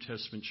of the New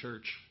Testament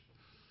church.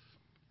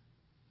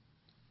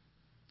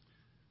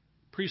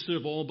 Priesthood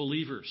of all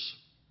believers.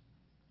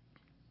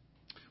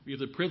 We have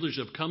the privilege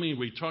of coming,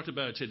 we talked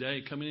about it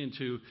today, coming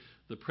into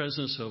the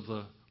presence of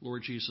the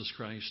Lord Jesus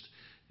Christ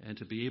and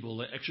to be able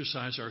to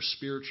exercise our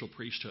spiritual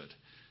priesthood,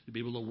 to be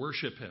able to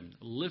worship Him,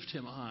 lift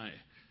Him high,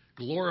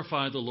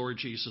 glorify the Lord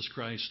Jesus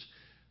Christ,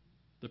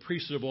 the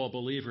priesthood of all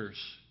believers,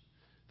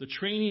 the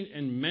training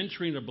and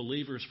mentoring of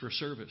believers for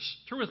service.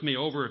 Turn with me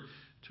over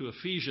to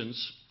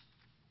Ephesians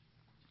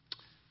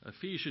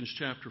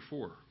chapter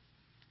 4.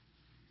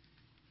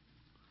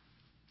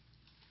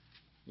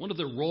 One of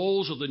the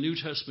roles of the New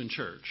Testament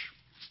church,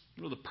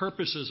 one of the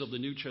purposes of the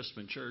New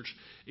Testament church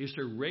is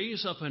to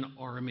raise up an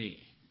army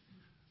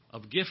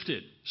of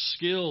gifted,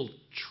 skilled,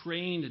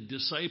 trained,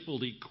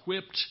 discipled,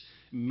 equipped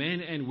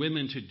men and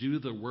women to do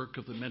the work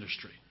of the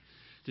ministry,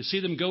 to see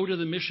them go to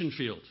the mission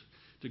field,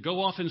 to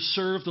go off and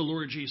serve the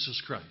Lord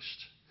Jesus Christ.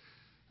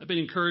 I've been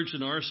encouraged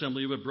in our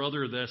assembly with a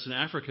brother that's in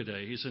Africa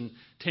today. He's in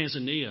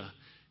Tanzania.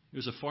 He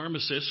was a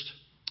pharmacist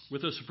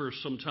with us for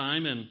some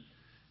time, and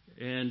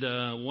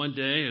one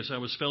day, as I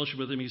was fellowship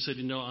with him, he said,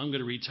 I'm going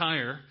to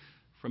retire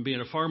from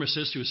being a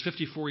pharmacist. He was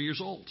 54 years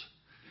old.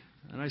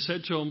 And I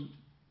said to him,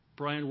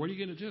 Brian, what are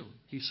you going to do?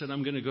 He said,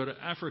 I'm going to go to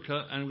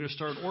Africa and I'm going to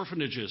start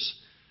orphanages.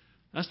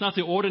 That's not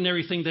the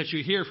ordinary thing that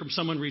you hear from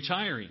someone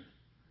retiring.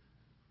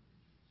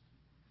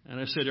 And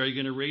I said, are you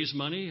going to raise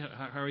money?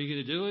 How are you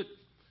going to do it?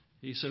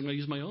 He said, I'm going to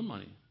use my own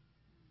money.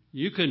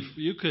 You can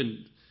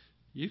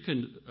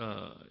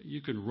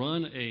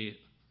run a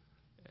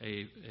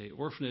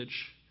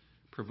orphanage,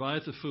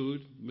 provide the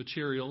food,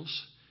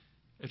 materials,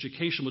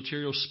 educational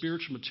materials,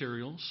 spiritual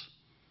materials,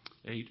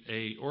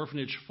 a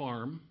orphanage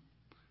farm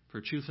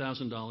for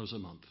 $2,000 a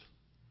month.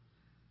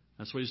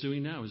 That's what he's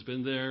doing now. He's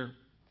been there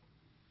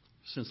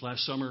since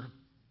last summer.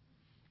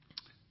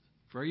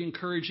 Very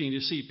encouraging to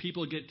see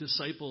people get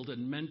discipled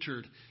and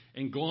mentored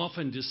and go off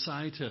and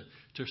decide to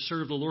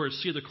serve the Lord,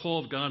 see the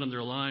call of God in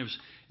their lives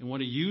and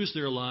want to use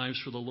their lives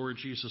for the Lord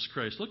Jesus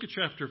Christ. Look at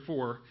chapter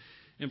 4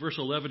 and verse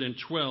 11 and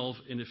 12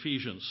 in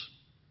Ephesians.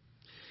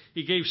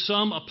 He gave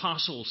some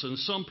apostles and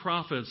some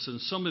prophets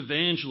and some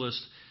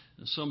evangelists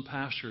and some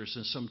pastors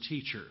and some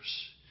teachers.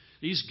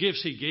 These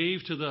gifts he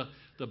gave to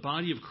the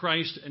body of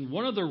Christ, and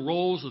one of the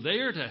roles they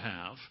are to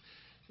have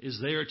is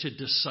they are to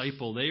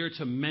disciple, they are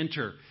to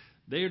mentor,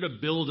 they are to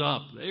build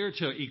up, they are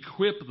to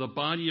equip the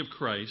body of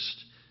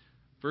Christ.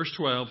 Verse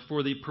 12,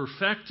 for the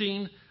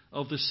perfecting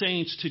of the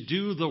saints to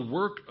do the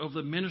work of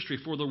the ministry,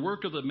 for the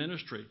work of the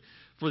ministry,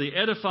 for the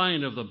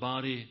edifying of the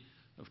body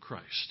of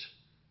Christ.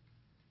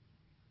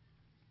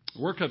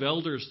 The work of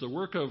elders, the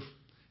work of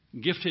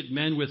gifted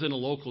men within a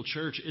local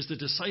church is to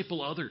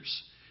disciple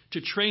others,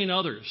 to train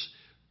others.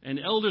 And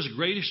elders'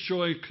 greatest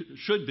joy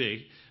should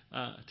be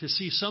to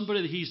see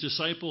somebody that he's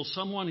discipled,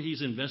 someone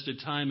he's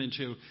invested time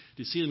into,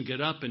 to see them get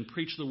up and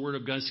preach the Word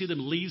of God, see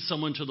them lead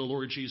someone to the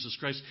Lord Jesus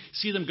Christ,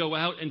 see them go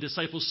out and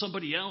disciple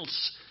somebody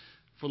else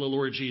for the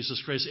Lord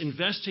Jesus Christ,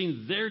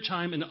 investing their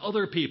time in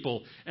other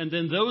people, and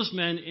then those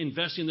men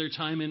investing their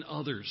time in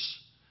others,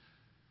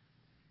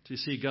 to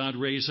see God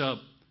raise up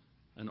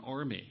an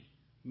army,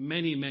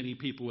 many, many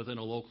people within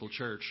a local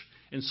church,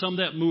 and some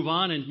that move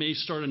on and may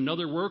start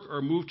another work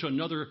or move to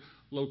another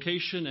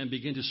location and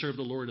begin to serve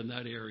the Lord in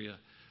that area.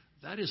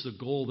 That is the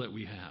goal that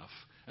we have.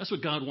 That's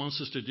what God wants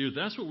us to do.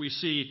 That's what we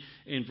see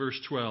in verse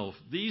 12.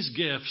 These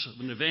gifts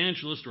of an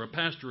evangelist or a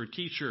pastor or a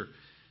teacher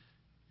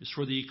is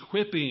for the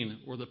equipping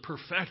or the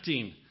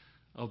perfecting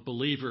of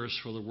believers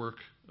for the work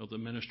of the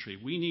ministry.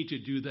 We need to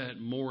do that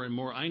more and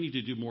more. I need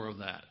to do more of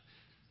that.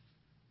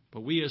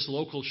 But we as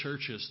local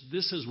churches,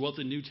 this is what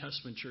the New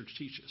Testament church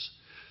teaches.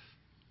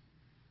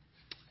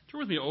 Turn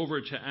with me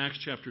over to Acts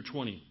chapter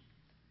 20.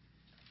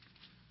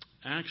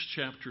 Acts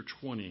chapter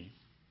 20.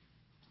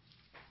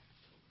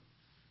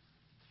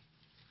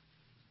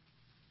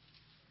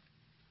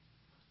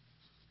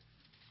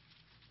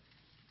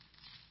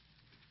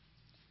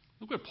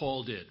 Look what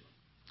Paul did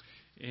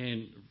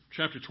in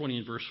chapter 20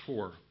 and verse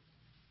 4.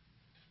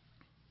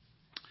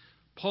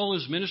 Paul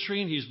is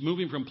ministering. He's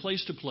moving from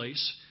place to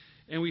place.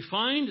 And we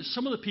find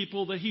some of the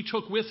people that he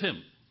took with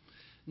him.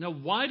 Now,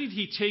 why did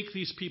he take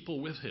these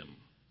people with him?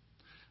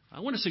 I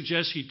want to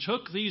suggest he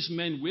took these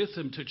men with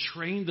him to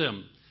train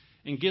them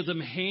and give them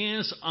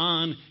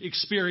hands-on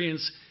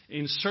experience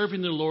in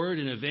serving the Lord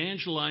and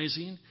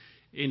evangelizing,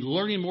 in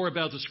learning more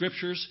about the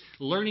Scriptures,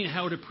 learning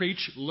how to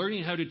preach,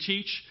 learning how to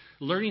teach,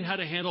 learning how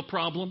to handle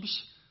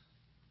problems.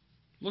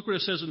 Look what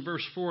it says in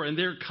verse 4. And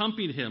there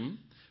accompanied him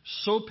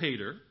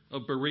Sopater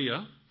of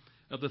Berea,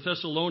 of the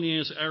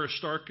Thessalonians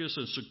Aristarchus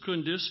and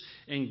Secundus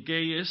and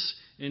Gaius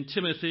and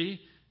Timothy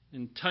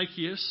and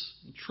Tychicus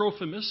and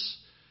Trophimus.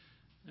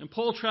 And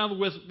Paul traveled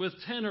with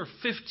 10 or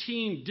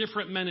 15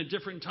 different men at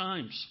different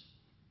times.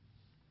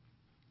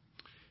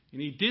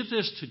 And he did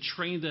this to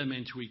train them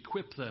and to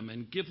equip them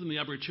and give them the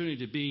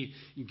opportunity to be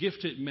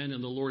gifted men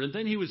in the Lord. And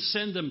then he would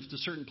send them to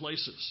certain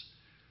places.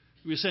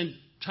 He would send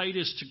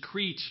Titus to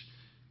Crete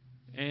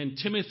and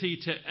Timothy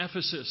to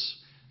Ephesus.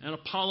 And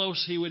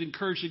Apollos, he would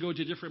encourage to go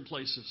to different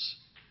places.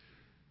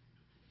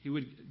 He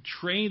would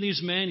train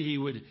these men. He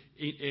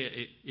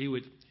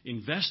would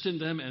invest in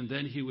them, and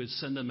then he would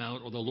send them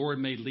out, or the Lord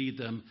may lead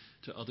them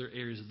to other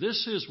areas.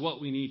 This is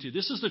what we need to.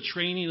 This is the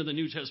training of the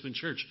New Testament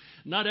church.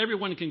 Not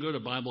everyone can go to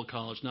Bible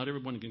college. Not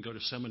everyone can go to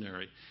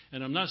seminary.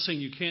 And I'm not saying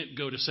you can't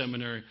go to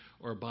seminary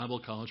or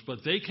Bible college, but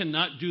they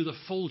cannot do the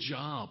full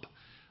job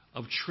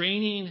of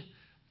training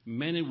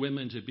men and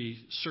women to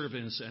be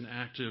servants and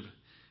active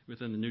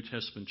within the New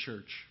Testament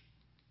church.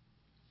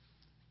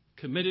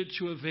 Committed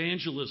to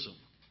evangelism.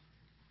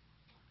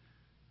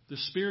 The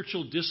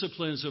spiritual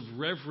disciplines of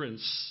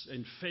reverence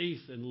and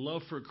faith and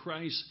love for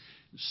Christ,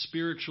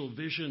 spiritual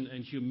vision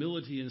and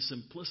humility and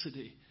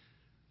simplicity.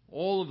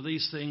 All of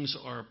these things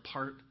are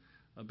part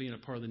of being a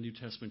part of the New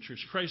Testament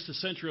church. Christ, the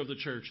center of the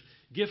church.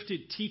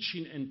 Gifted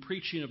teaching and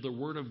preaching of the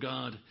Word of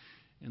God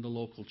in the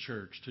local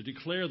church. To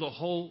declare the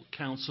whole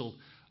counsel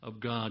of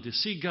God. To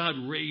see God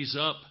raise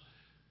up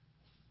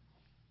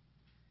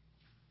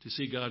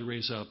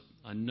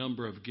a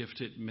number of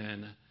gifted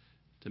men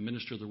to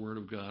minister the Word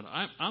of God.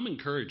 I'm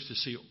encouraged to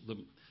see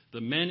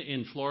the men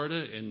in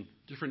Florida and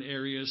different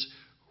areas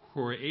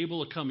who are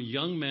able to come,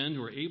 young men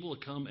who are able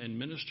to come and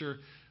minister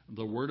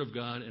the Word of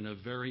God in a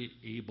very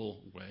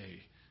able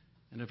way,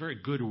 in a very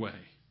good way.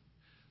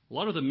 A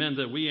lot of the men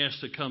that we ask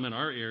to come in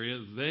our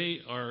area, they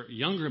are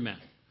younger men.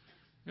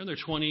 They're in their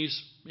 20s,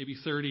 maybe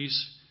 30s,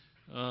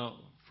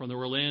 from the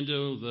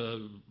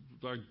Orlando,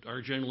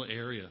 our general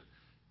area.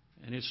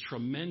 And it's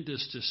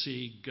tremendous to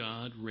see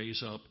God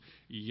raise up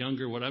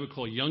what I would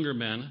call younger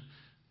men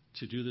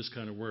to do this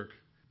kind of work.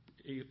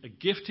 A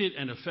gifted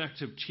and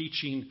effective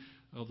teaching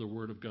of the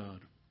Word of God.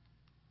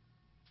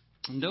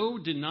 No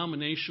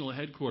denominational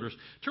headquarters.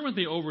 Turn with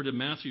me over to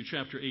Matthew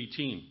chapter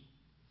 18.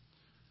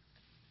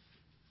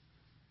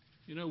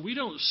 You know, we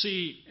don't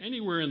see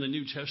anywhere in the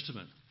New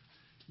Testament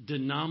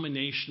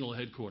denominational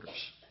headquarters.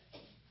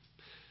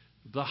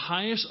 The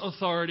highest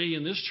authority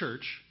in this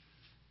church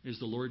is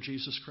the Lord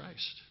Jesus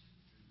Christ.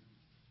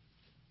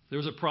 If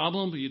there's a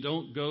problem, you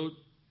don't go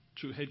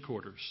to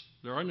headquarters.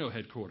 There are no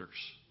headquarters.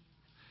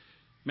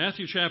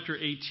 Matthew chapter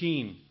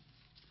 18.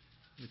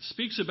 It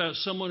speaks about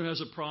someone who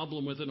has a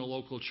problem within a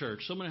local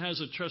church. Someone has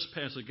a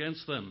trespass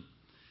against them.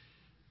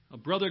 A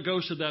brother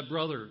goes to that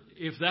brother.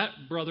 If that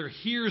brother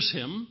hears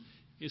him,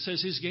 it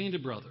says he's gained a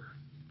brother.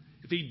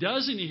 If he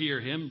doesn't hear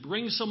him,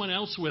 bring someone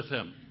else with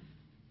him.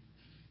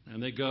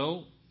 And they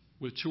go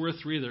with 2 or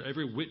 3 that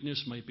every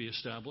witness might be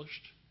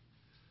established.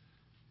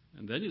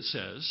 And then it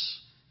says,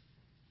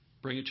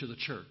 bring it to the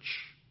church.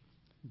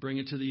 Bring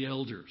it to the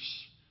elders.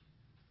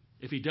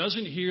 If he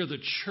doesn't hear the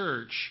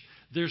church,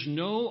 there's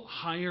no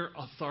higher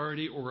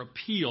authority or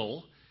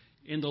appeal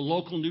in the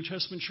local New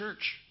Testament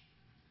church.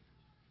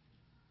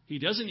 He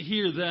doesn't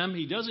hear them.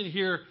 He doesn't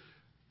hear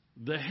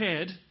the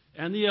head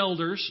and the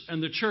elders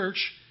and the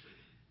church.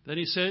 Then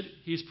he said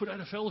he's put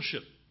out of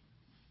fellowship.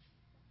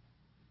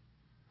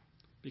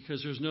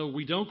 Because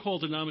we don't call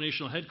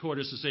denominational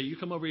headquarters to say, you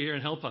come over here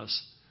and help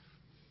us.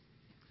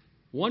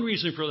 One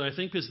reason for that, I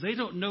think, is they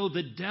don't know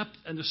the depth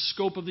and the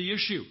scope of the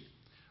issue.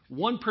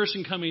 One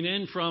person coming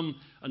in from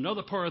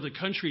another part of the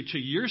country to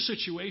your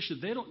situation,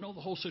 they don't know the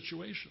whole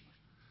situation.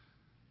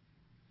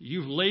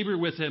 You've labored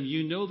with them.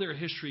 You know their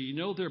history. You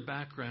know their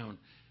background.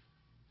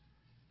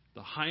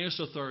 The highest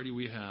authority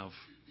we have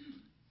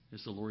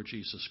is the Lord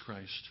Jesus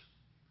Christ.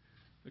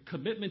 A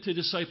commitment to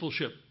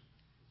discipleship.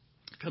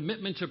 A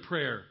commitment to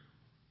prayer.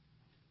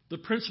 the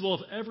principle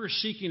of ever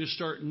seeking to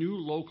start new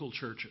local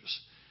churches.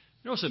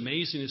 You know, it's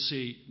amazing to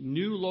see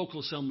new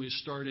local assemblies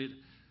started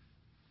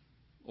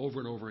over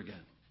and over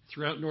again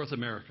throughout North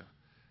America.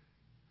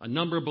 A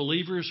number of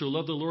believers who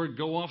love the Lord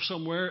go off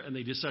somewhere and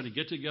they decide to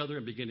get together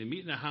and begin to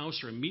meet in a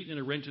house or meet in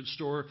a rented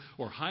store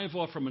or hive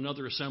off from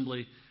another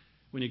assembly.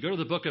 When you go to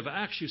the book of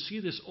Acts, you see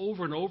this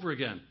over and over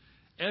again.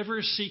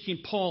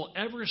 Paul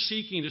ever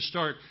seeking to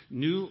start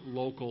new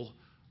local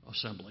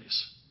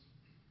assemblies.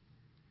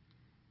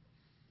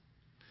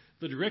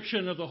 The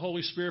direction of the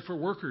Holy Spirit for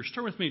workers.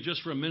 Turn with me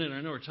just for a minute.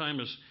 I know our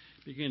time is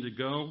beginning to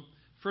go.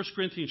 1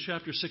 Corinthians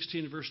chapter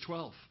 16, verse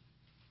 12.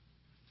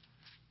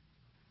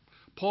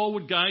 Paul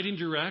would guide and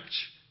direct.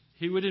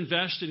 He would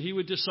invest and he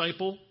would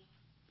disciple.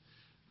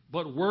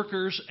 But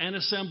workers and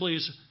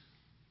assemblies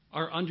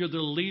are under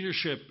the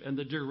leadership and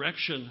the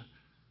direction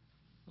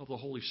of the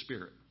Holy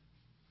Spirit.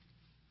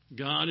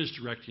 God is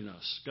directing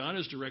us. God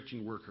is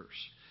directing workers.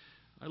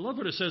 I love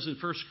what it says in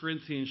 1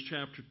 Corinthians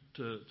chapter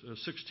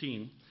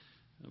 16,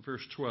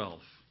 verse 12.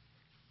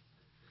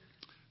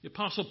 The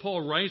Apostle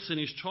Paul writes, and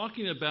he's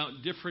talking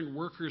about different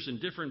workers in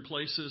different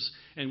places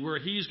and where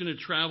he's going to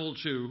travel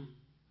to,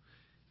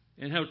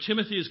 and how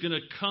Timothy is going to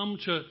come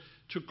to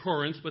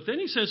Corinth. But then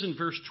he says in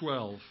verse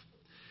 12,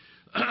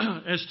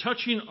 as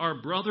touching our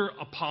brother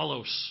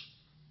Apollos,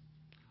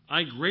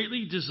 I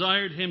greatly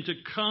desired him to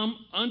come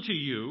unto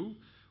you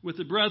with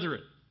the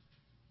brethren.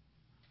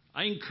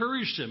 I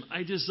encouraged him.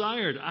 I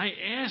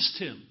asked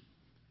him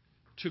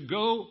to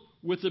go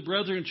with the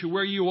brethren to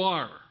where you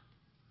are.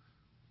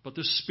 But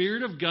the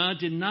Spirit of God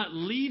did not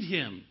lead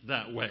him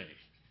that way.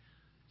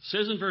 It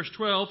says in verse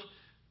 12,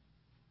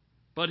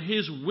 but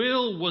his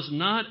will was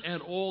not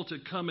at all to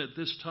come at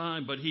this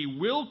time, but he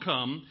will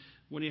come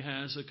when he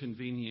has a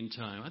convenient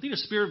time. I think the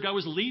Spirit of God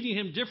was leading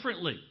him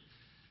differently.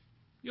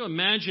 You know,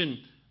 imagine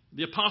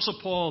the Apostle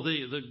Paul,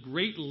 the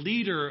great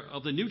leader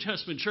of the New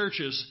Testament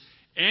churches,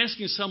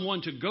 asking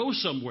someone to go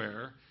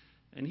somewhere,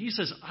 and he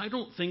says, I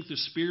don't think the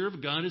Spirit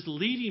of God is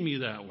leading me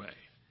that way.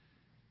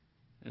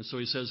 And so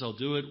he says, I'll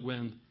do it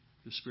when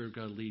the Spirit of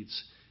God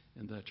leads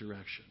in that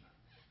direction.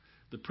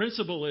 The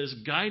principle is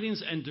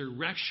guidance and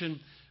direction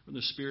from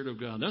the Spirit of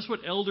God. That's what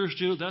elders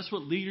do. That's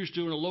what leaders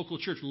do in a local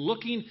church,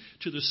 looking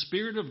to the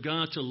Spirit of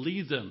God to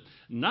lead them,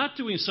 not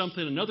doing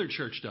something another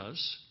church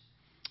does.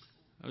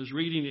 I was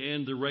reading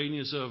in the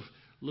writings of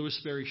Louis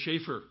Sperry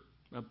Schaeffer,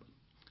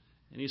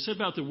 and he said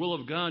about the will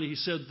of God, he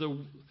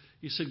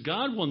said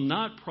God will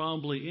not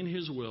probably in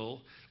his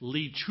will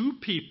lead two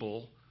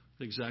people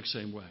the exact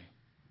same way.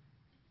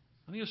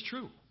 I think it's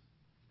true.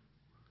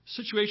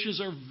 Situations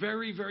are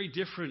very, very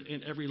different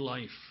in every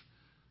life.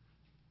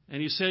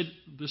 And he said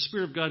the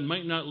Spirit of God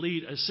might not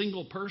lead a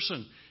single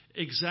person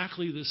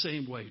exactly the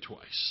same way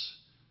twice.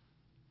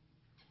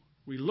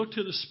 We look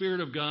to the Spirit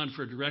of God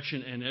for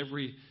direction in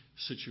every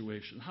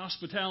situation.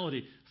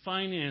 Hospitality,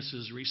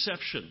 finances,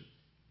 reception.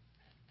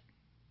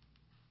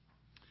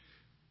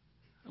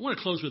 I want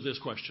to close with this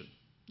question.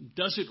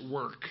 Does it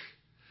work?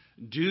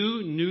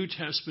 Do New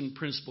Testament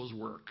principles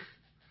work?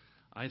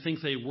 I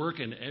think they work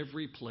in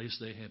every place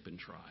they have been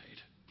tried.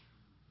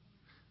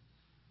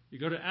 You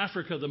go to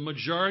Africa, the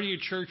majority of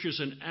churches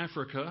in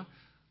Africa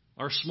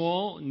are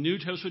small New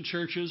Testament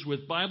churches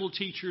with Bible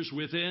teachers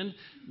within,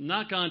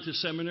 not gone to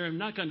seminary,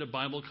 not gone to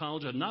Bible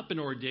college, have not been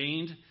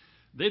ordained.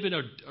 They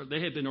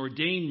have been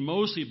ordained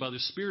mostly by the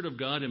Spirit of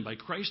God and by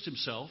Christ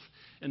himself,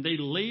 and they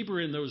labor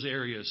in those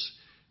areas.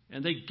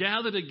 And they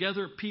gather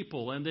together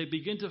people, and they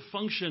begin to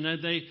function,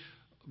 and they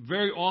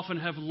very often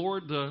have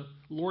the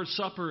Lord's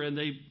Supper, and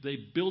they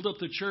build up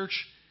the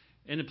church.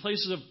 And in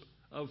places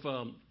of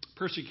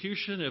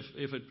persecution,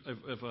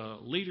 if a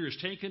leader is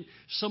taken,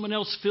 someone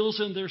else fills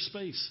in their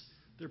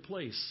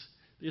place.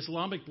 The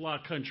Islamic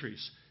bloc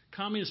countries,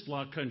 communist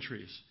bloc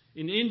countries.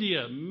 In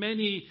India,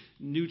 many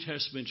New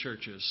Testament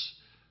churches.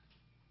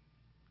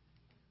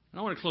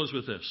 And I want to close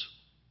with this.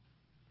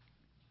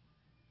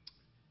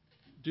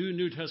 Do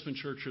New Testament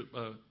church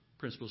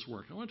principles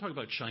work? I want to talk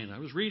about China. I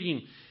was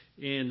reading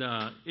in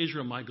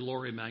Israel My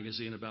Glory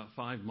magazine about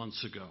 5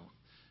 months ago.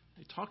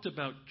 They talked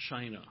about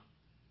China.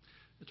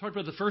 They talked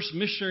about the first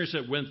missionaries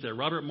that went there,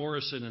 Robert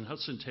Morrison and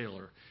Hudson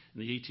Taylor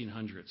in the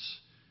 1800s.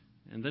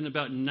 And then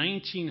about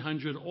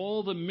 1900,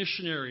 all the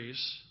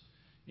missionaries.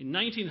 In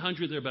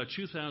 1900, there were about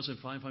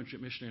 2,500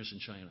 missionaries in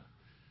China.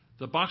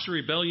 The Boxer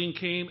Rebellion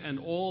came, and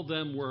all of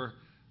them were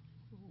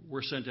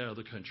sent out of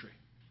the country.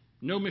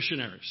 No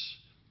missionaries.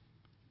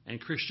 And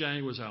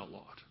Christianity was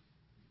outlawed.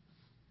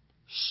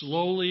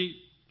 Slowly,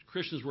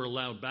 Christians were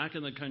allowed back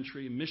in the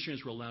country.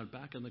 Missionaries were allowed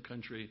back in the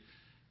country.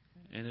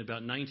 And in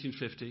about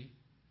 1950,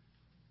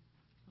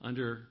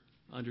 under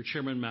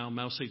Chairman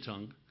Mao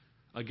Zedong,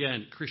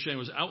 again, Christianity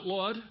was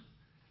outlawed,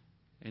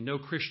 and no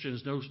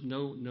Christians,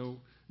 no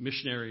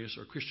missionaries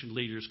or Christian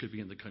leaders could be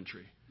in the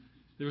country.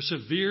 There was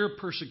severe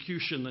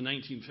persecution in the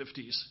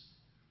 1950s.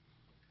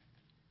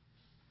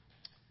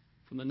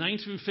 From the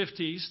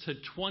 1950s to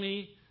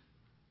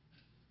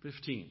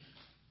 2015,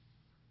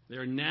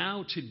 there are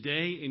now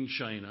today in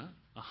China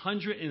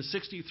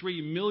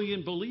 163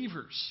 million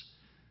believers.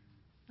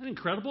 Isn't that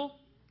incredible?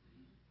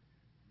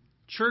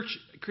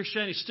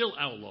 Christianity is still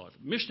outlawed.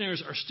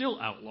 Missionaries are still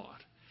outlawed.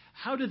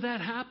 How did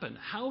that happen?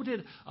 How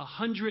did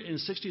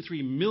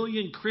 163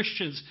 million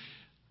Christians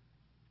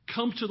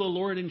come to the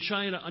Lord in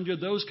China under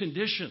those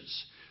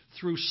conditions?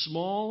 Through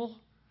small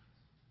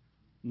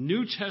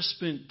New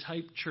Testament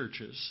type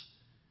churches,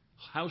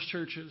 house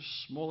churches,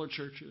 smaller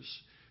churches.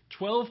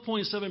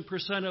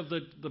 12.7% of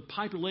the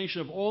population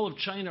of all of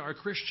China are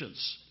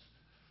Christians.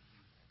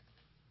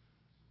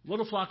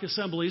 Little flock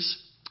assemblies,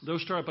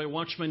 those started by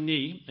Watchman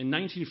Nee in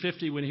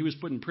 1950 when he was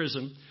put in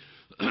prison.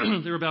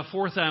 There were about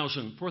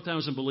 4,000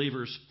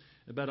 believers,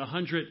 about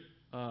 100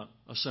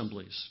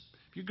 assemblies.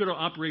 If you go to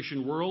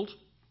Operation World,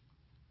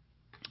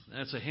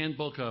 that's a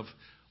handbook of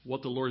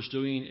what the Lord's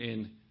doing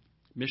in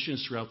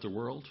missions throughout the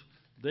world.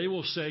 They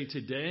will say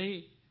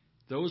today,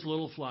 those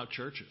little flock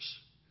churches,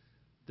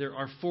 there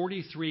are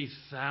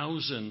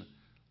 43,000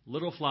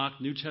 little flock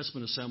New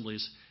Testament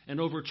assemblies and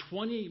over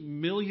 20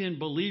 million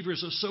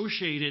believers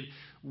associated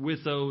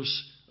with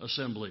those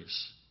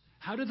assemblies.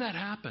 How did that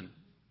happen?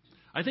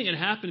 I think it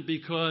happened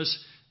because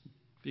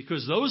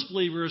those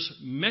believers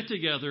met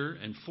together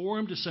and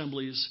formed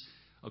assemblies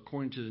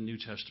according to the New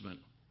Testament,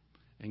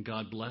 and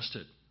God blessed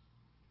it.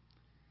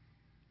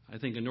 I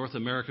think in North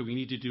America we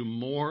need to do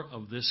more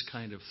of this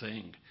kind of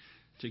thing,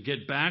 to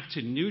get back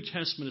to New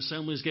Testament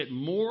assemblies, get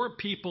more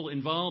people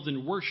involved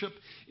in worship,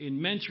 in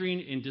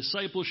mentoring, in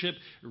discipleship,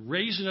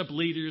 raising up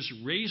leaders,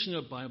 raising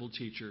up Bible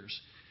teachers,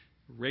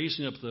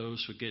 raising up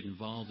those who get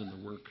involved in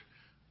the work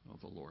of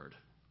the Lord.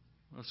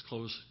 Let's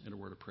close in a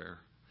word of prayer.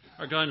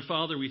 Our God and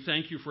Father, we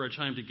thank you for our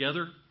time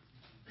together.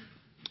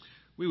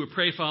 We would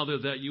pray, Father,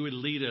 that you would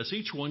lead us,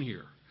 each one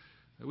here.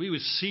 That we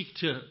would seek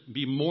to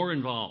be more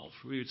involved.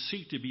 We would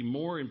seek to be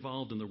more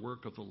involved in the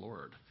work of the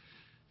Lord.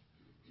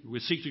 We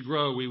would seek to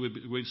grow. We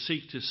would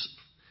seek to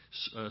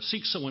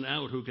seek someone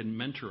out who can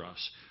mentor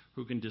us,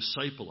 who can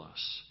disciple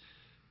us.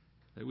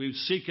 That we would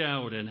seek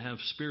out and have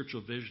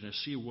spiritual vision to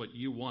see what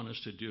you want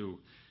us to do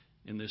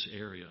in this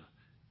area.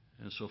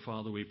 And so,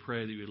 Father, we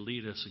pray that you would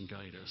lead us and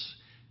guide us.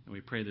 And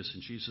we pray this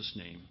in Jesus'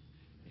 name.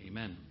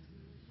 Amen.